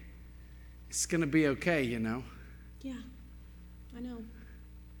 Hey, it's gonna be okay, you know. Yeah, I know.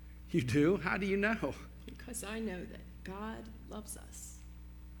 You do? How do you know? Because I know that God loves us.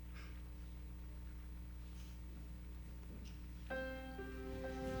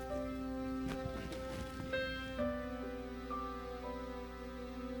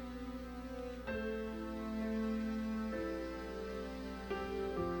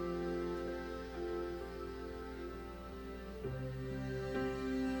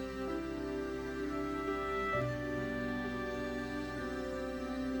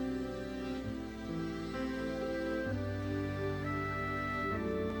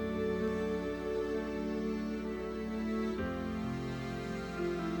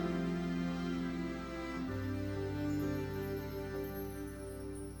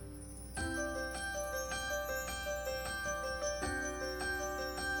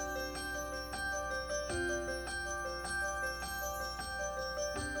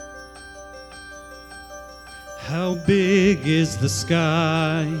 How big is the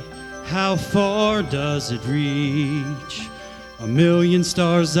sky? How far does it reach? 1,000,000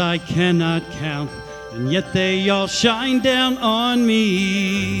 stars I cannot count, and yet they all shine down on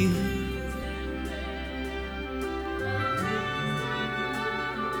me.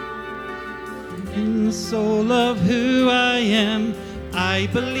 In the soul of who I am, I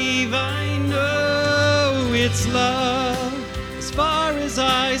believe I know it's love as far as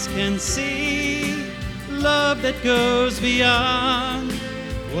eyes can see. Love that goes beyond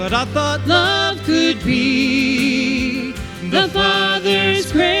what I thought love could be. The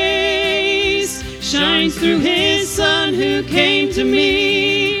Father's grace shines through His Son who came to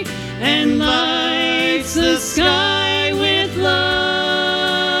me and lights the sky with love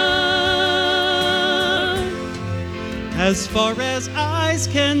as far as eyes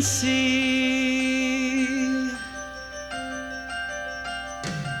can see.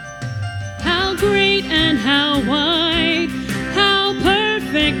 How great and how wide, how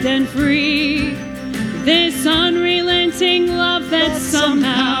perfect and free, this unrelenting love that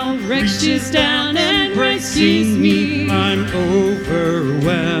somehow reaches down and rescues me. I'm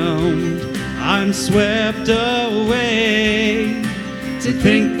overwhelmed, I'm swept away to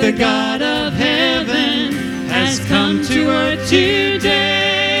think the God of heaven has come to earth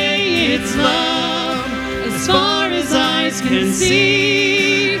today. It's love as far as eyes can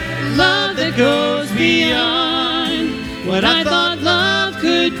see, love that goes beyond what I thought love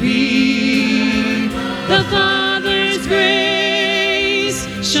could be. The Father's grace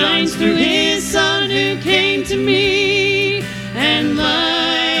shines through His Son who came to me and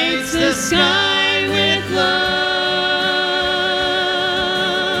lights the sky with love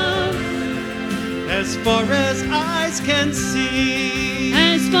as far as eyes can see.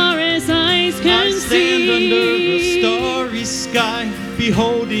 As far as eyes can I stand see. under the starry sky,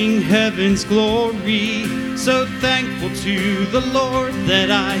 beholding heaven's glory, so thankful to the Lord that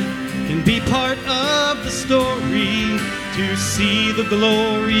I can be part of the story, to see the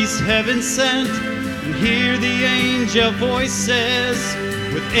glories heaven sent and hear the angel voices.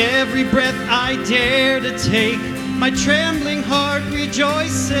 With every breath I dare to take, my trembling heart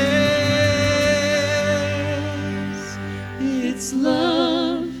rejoices. It's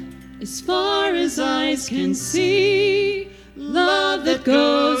love as far as eyes can see, love that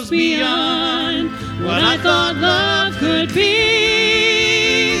goes beyond what I thought love could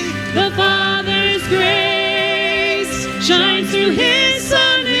be. The Father's grace shines through His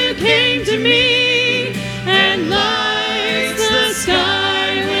Son who came to me and lights the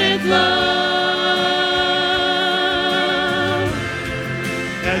sky with love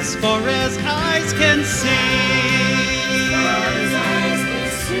as far as eyes can see.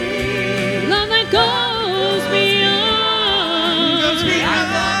 Love that goes beyond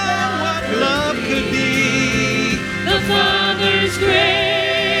what love could be. The Father's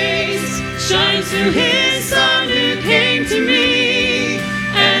grace shines through His Son who came to me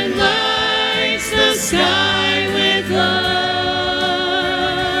and lights the sky with love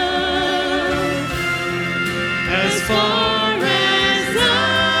as far as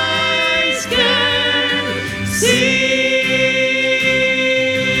eyes can see.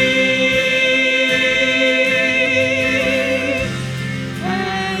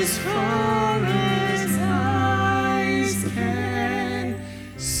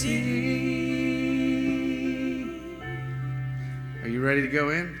 Ready to go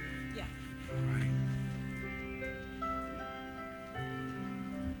in? Yeah. All right.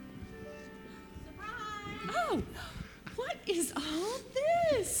 Oh,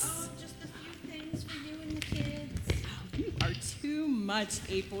 this? Oh, just a few things for you and the kids. Oh, you are too much,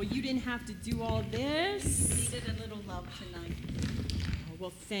 April. You didn't have to do all this. Needed a little love tonight. Oh,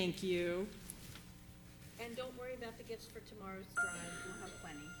 well, thank you. And don't worry about the gifts for tomorrow's drive. We'll have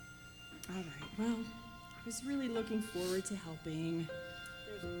plenty. All right, well, I was really looking forward to helping.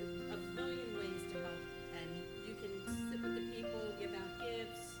 There's a million ways to help, and you can sit with the people, give out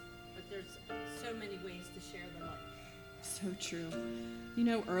gifts, but there's so many ways to share the light. So true. You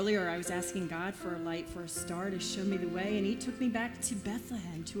know, earlier I was asking God for a light, for a star to show me the way, and he took me back to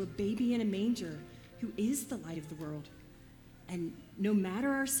Bethlehem, to a baby in a manger who is the light of the world. And no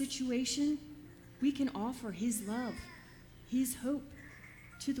matter our situation, we can offer his love, his hope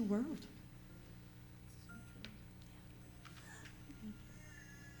to the world.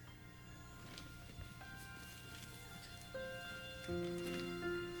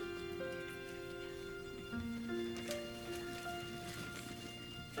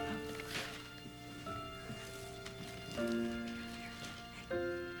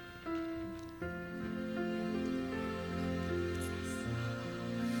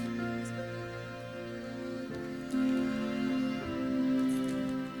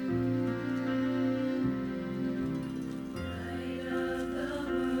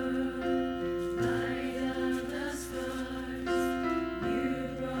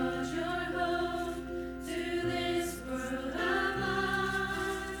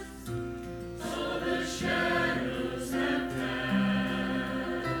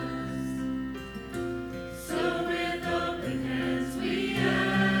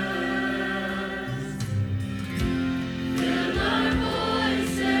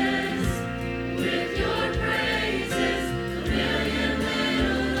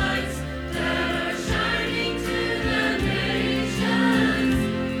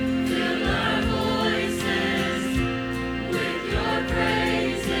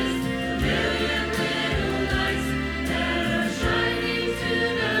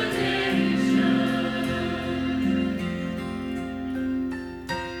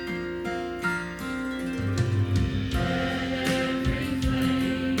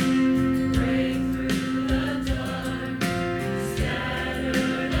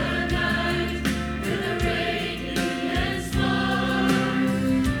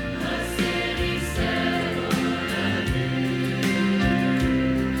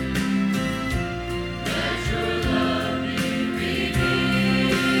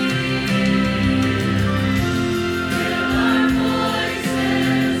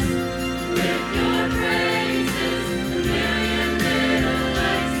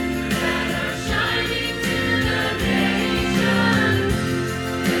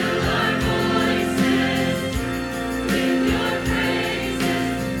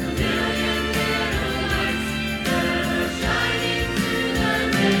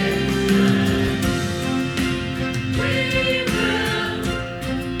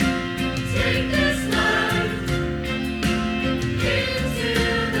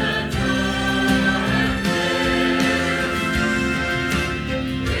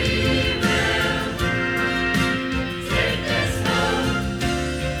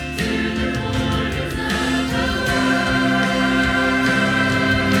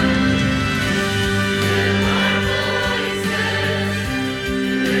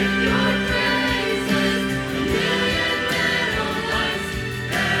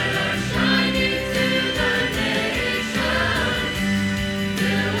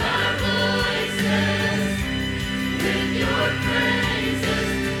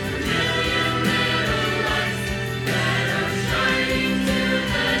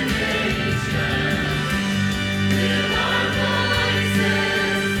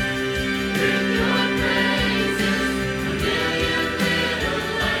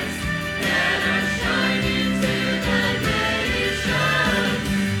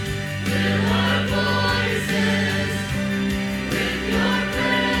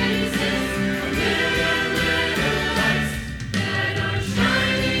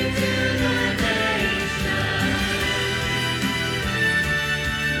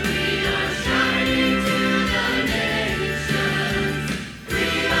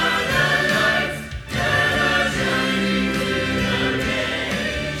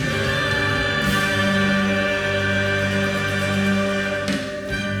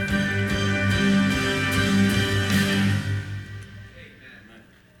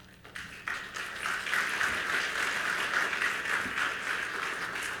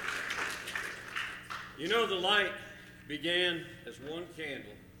 You know, the light began as one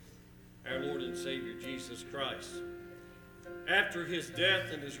candle, our Lord and Savior Jesus Christ. After his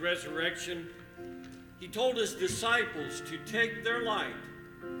death and his resurrection, he told his disciples to take their light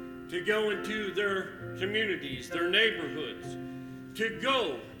to go into their communities, their neighborhoods, to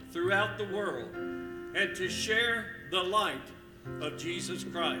go throughout the world and to share the light of Jesus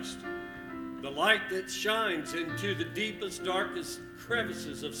Christ, the light that shines into the deepest, darkest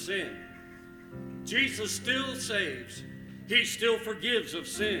crevices of sin. Jesus still saves. He still forgives of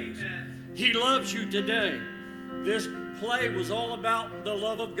sins. He loves you today. This play was all about the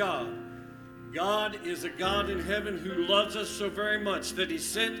love of God. God is a God in heaven who loves us so very much that he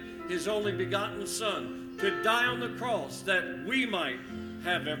sent his only begotten Son to die on the cross that we might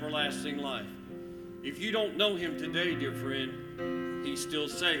have everlasting life. If you don't know him today, dear friend, he still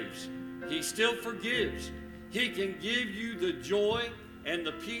saves. He still forgives. He can give you the joy and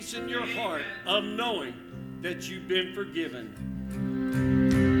the peace in your heart of knowing that you've been forgiven.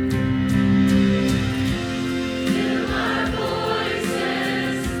 Fill our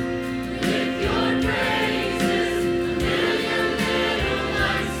voices with your praises, a million little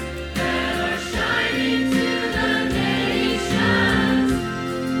lights that are shining to the nations.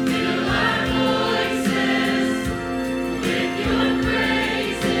 Fill our voices with your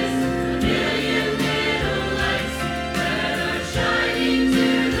praises, a million little lights that are shining to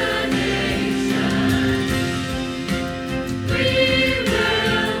the nations. We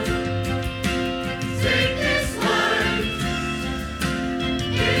will take this light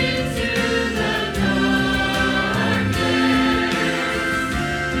into the darkness.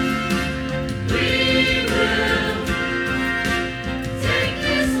 We will take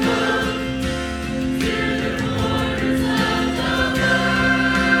this hope to the corners of the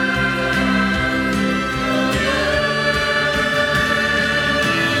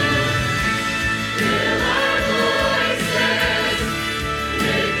Fill our voices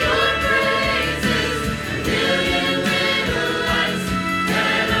with your praises, a million little lights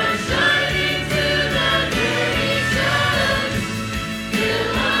that are shining to the nations.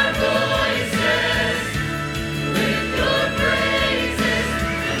 Fill our voices with your praises,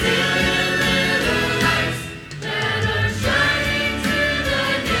 a million little lights that are shining to the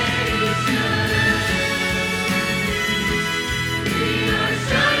nations. We are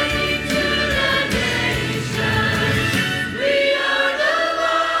shining to the nations. We are the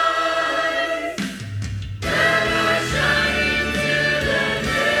lights that are shining to the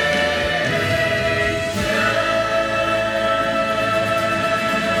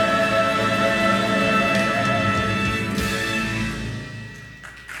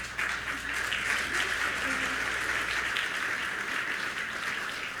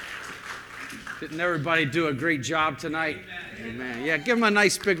Didn't everybody do a great job tonight? Amen. Yeah, give them a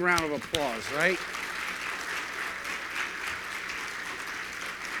nice big round of applause, right?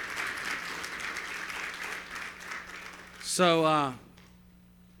 So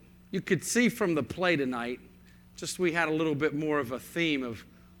you could see from the play tonight, just we had a little bit more of a theme of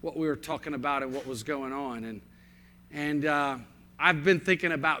what we were talking about and what was going on. And I've been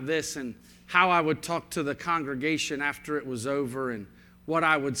thinking about this and how I would talk to the congregation after it was over and what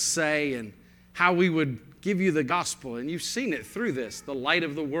I would say and how we would give you the gospel. And you've seen it through this, the light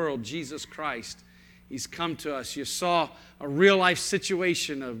of the world, Jesus Christ. He's come to us. You saw a real life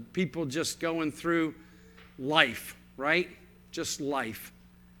situation of people just going through life, right? Just life.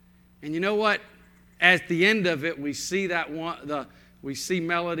 And you know what? At the end of it, we see we see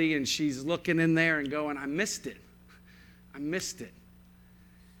Melody, and she's looking in there and going, I missed it. I missed it.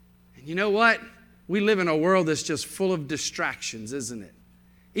 And you know what? We live in a world that's just full of distractions, isn't it?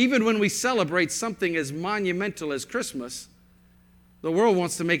 Even when we celebrate something as monumental as Christmas, the world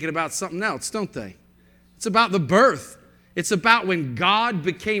wants to make it about something else, don't they? It's about the birth. It's about when God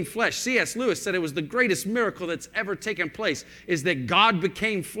became flesh. C.S. Lewis said it was the greatest miracle that's ever taken place, is that God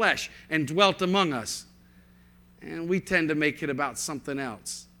became flesh and dwelt among us. And we tend to make it about something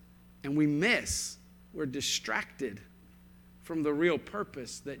else. And we're distracted from the real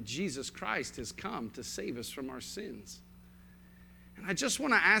purpose that Jesus Christ has come to save us from our sins. And I just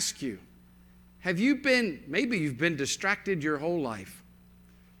want to ask you, maybe you've been distracted your whole life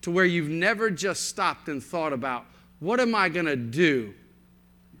to where you've never just stopped and thought about, what am I going to do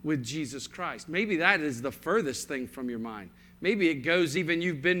with Jesus Christ? Maybe that is the furthest thing from your mind. Maybe it goes even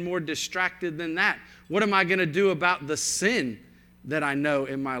you've been more distracted than that. What am I going to do about the sin that I know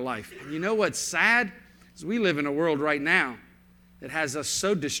in my life? And you know what's sad? Is we live in a world right now that has us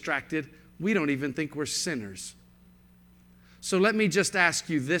so distracted, we don't even think we're sinners. So let me just ask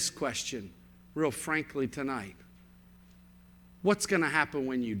you this question, real frankly tonight. What's going to happen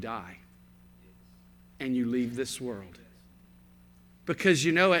when you die and you leave this world? Because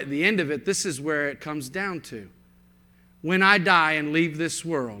you know, at the end of it, this is where it comes down to. When I die and leave this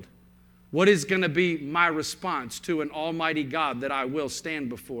world, What is going to be my response to an almighty God that I will stand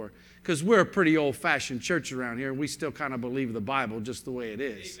before? Because we're a pretty old-fashioned church around here, and we still kind of believe the Bible just the way it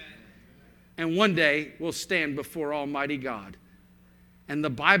is. Amen. And one day, we'll stand before almighty God. And the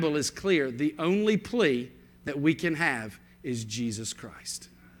Bible is clear. The only plea that we can have is Jesus Christ.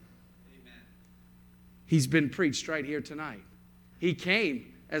 Amen. He's been preached right here tonight. He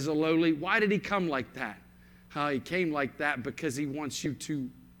came as a lowly. Why did he come like that? He came like that because he wants you to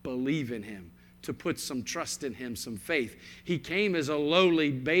believe in him, to put some trust in him, some faith. He came as a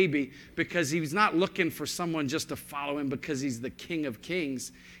lowly baby because he's not looking for someone just to follow him because he's the King of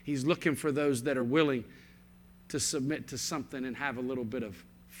Kings. He's looking for those that are willing to submit to something and have a little bit of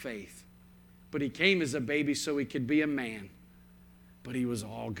faith. But he came as a baby so he could be a man, but he was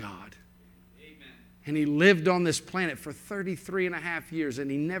all God. Amen. And he lived on this planet for 33 and a half years, and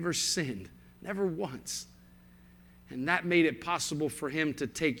he never sinned, never once. And that made it possible for him to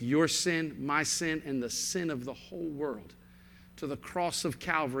take your sin, my sin, and the sin of the whole world to the cross of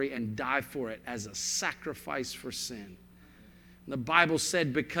Calvary and die for it as a sacrifice for sin. The Bible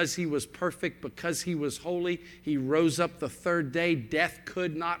said because he was perfect, because he was holy, he rose up the third day. Death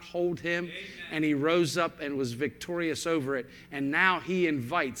could not hold him. Amen. And he rose up and was victorious over it. And now he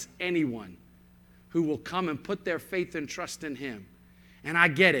invites anyone who will come and put their faith and trust in him. And I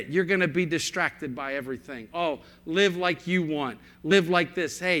get it. You're going to be distracted by everything. Oh, live like you want. Live like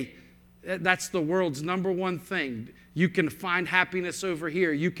this. Hey, that's the world's number one thing. You can find happiness over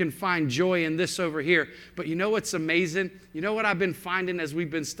here. You can find joy in this over here. But you know what's amazing? You know what I've been finding as we've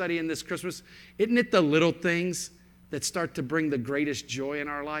been studying this Christmas? Isn't it the little things that start to bring the greatest joy in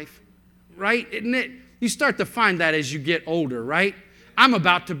our life? Right? Isn't it? You start to find that as you get older, right? I'm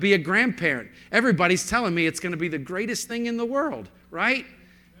about to be a grandparent. Everybody's telling me it's going to be the greatest thing in the world, right?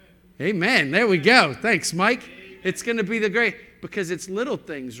 Amen. There we go. Thanks, Mike. It's going to be the great, because it's little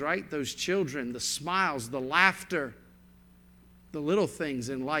things, right? Those children, the smiles, the laughter, the little things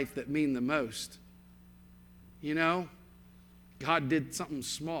in life that mean the most. You know, God did something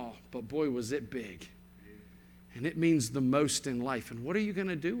small, but boy, was it big. And it means the most in life. And what are you going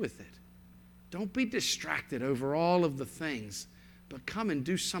to do with it? Don't be distracted over all of the things, but come and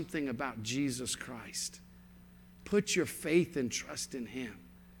do something about Jesus Christ. Put your faith and trust in him.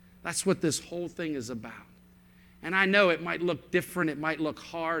 That's what this whole thing is about. And I know it might look different. It might look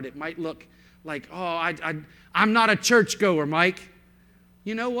hard. It might look like, oh, I'm not a churchgoer, Mike.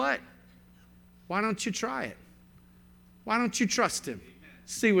 You know what? Why don't you try it? Why don't you trust him?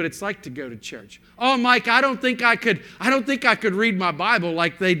 See what it's like to go to church. Oh, Mike, I don't think I could read my Bible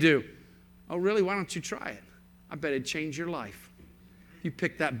like they do. Oh, really? Why don't you try it? I bet it'd change your life. You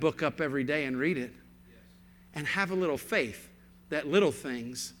pick that book up every day and read it. And have a little faith that little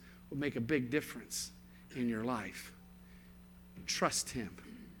things will make a big difference in your life. Trust him.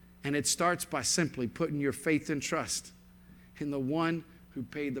 And it starts by simply putting your faith and trust in the one who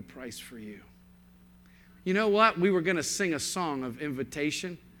paid the price for you. You know what? We were going to sing a song of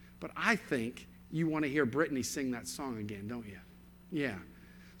invitation, but I think you want to hear Brittany sing that song again, don't you? Yeah.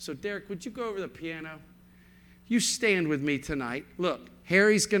 So Derek, would you go over the piano? You stand with me tonight. Look,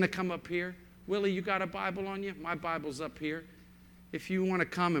 Harry's going to come up here. Willie, you got a Bible on you? My Bible's up here. If you want to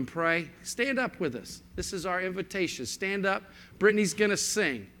come and pray, stand up with us. This is our invitation. Stand up. Brittany's going to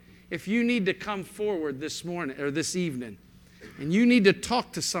sing. If you need to come forward this morning or this evening, and you need to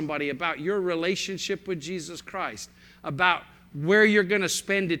talk to somebody about your relationship with Jesus Christ, about where you're going to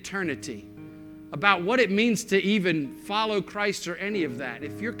spend eternity, about what it means to even follow Christ or any of that.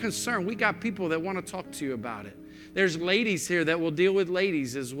 If you're concerned, we got people that want to talk to you about it. There's ladies here that will deal with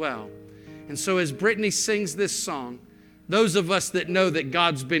ladies as well. And so as Brittany sings this song, those of us that know that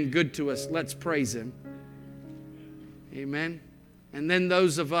God's been good to us, let's praise him. Amen. And then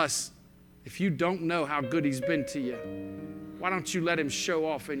those of us, if you don't know how good he's been to you, why don't you let him show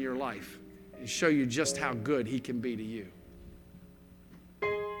off in your life and show you just how good he can be to you?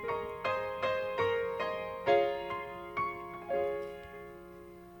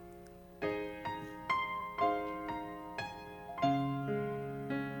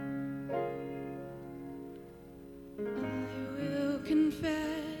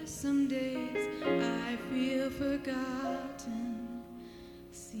 Forgotten,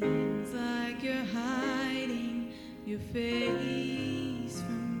 seems like you're hiding your face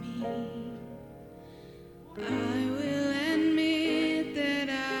from me. I will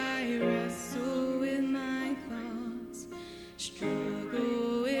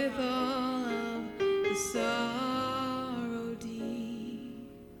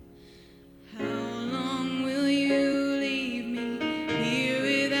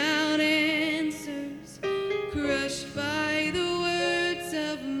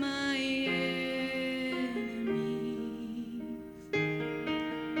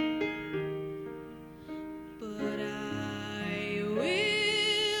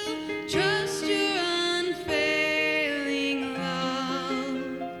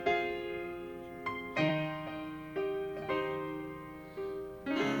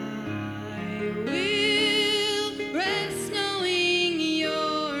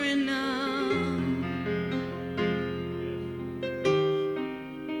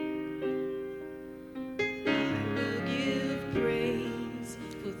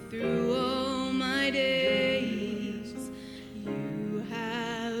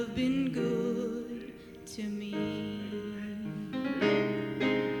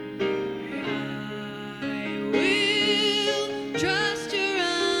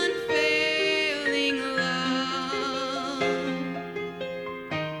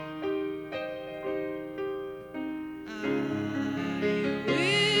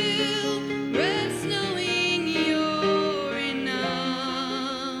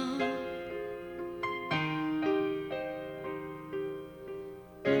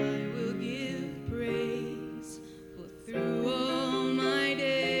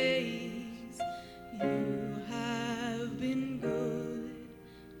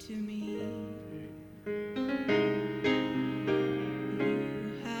to me.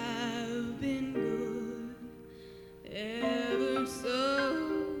 You have been good, ever so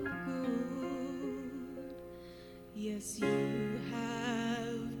good. Yes, you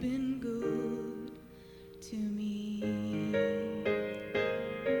have been good to me.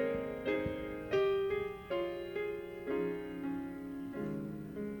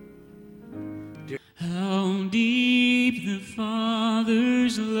 How deep the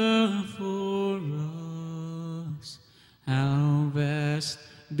Father's love for us, how vast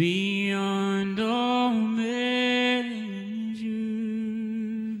beyond all measure,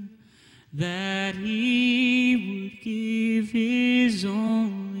 that He would give His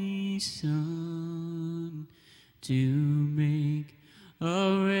only Son to make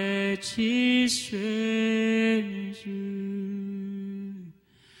a wretch His treasure.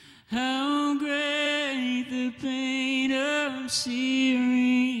 How great the pain of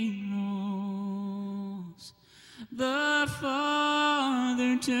searing loss! The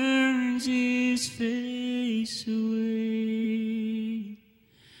Father turns His face away,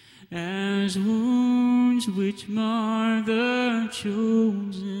 as wounds which mar the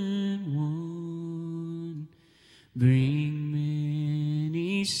chosen one bring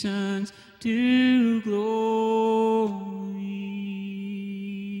many sons to glory.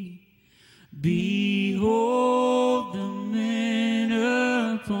 Behold the man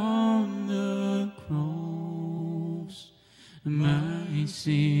upon the cross, my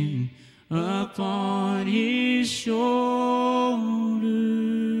sin upon His shoulders.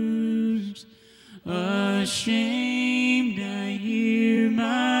 Ashamed I hear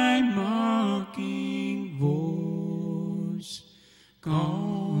my mocking voice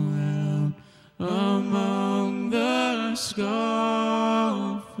call out among the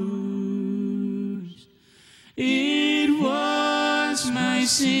scoffers. It was my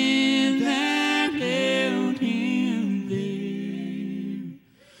sin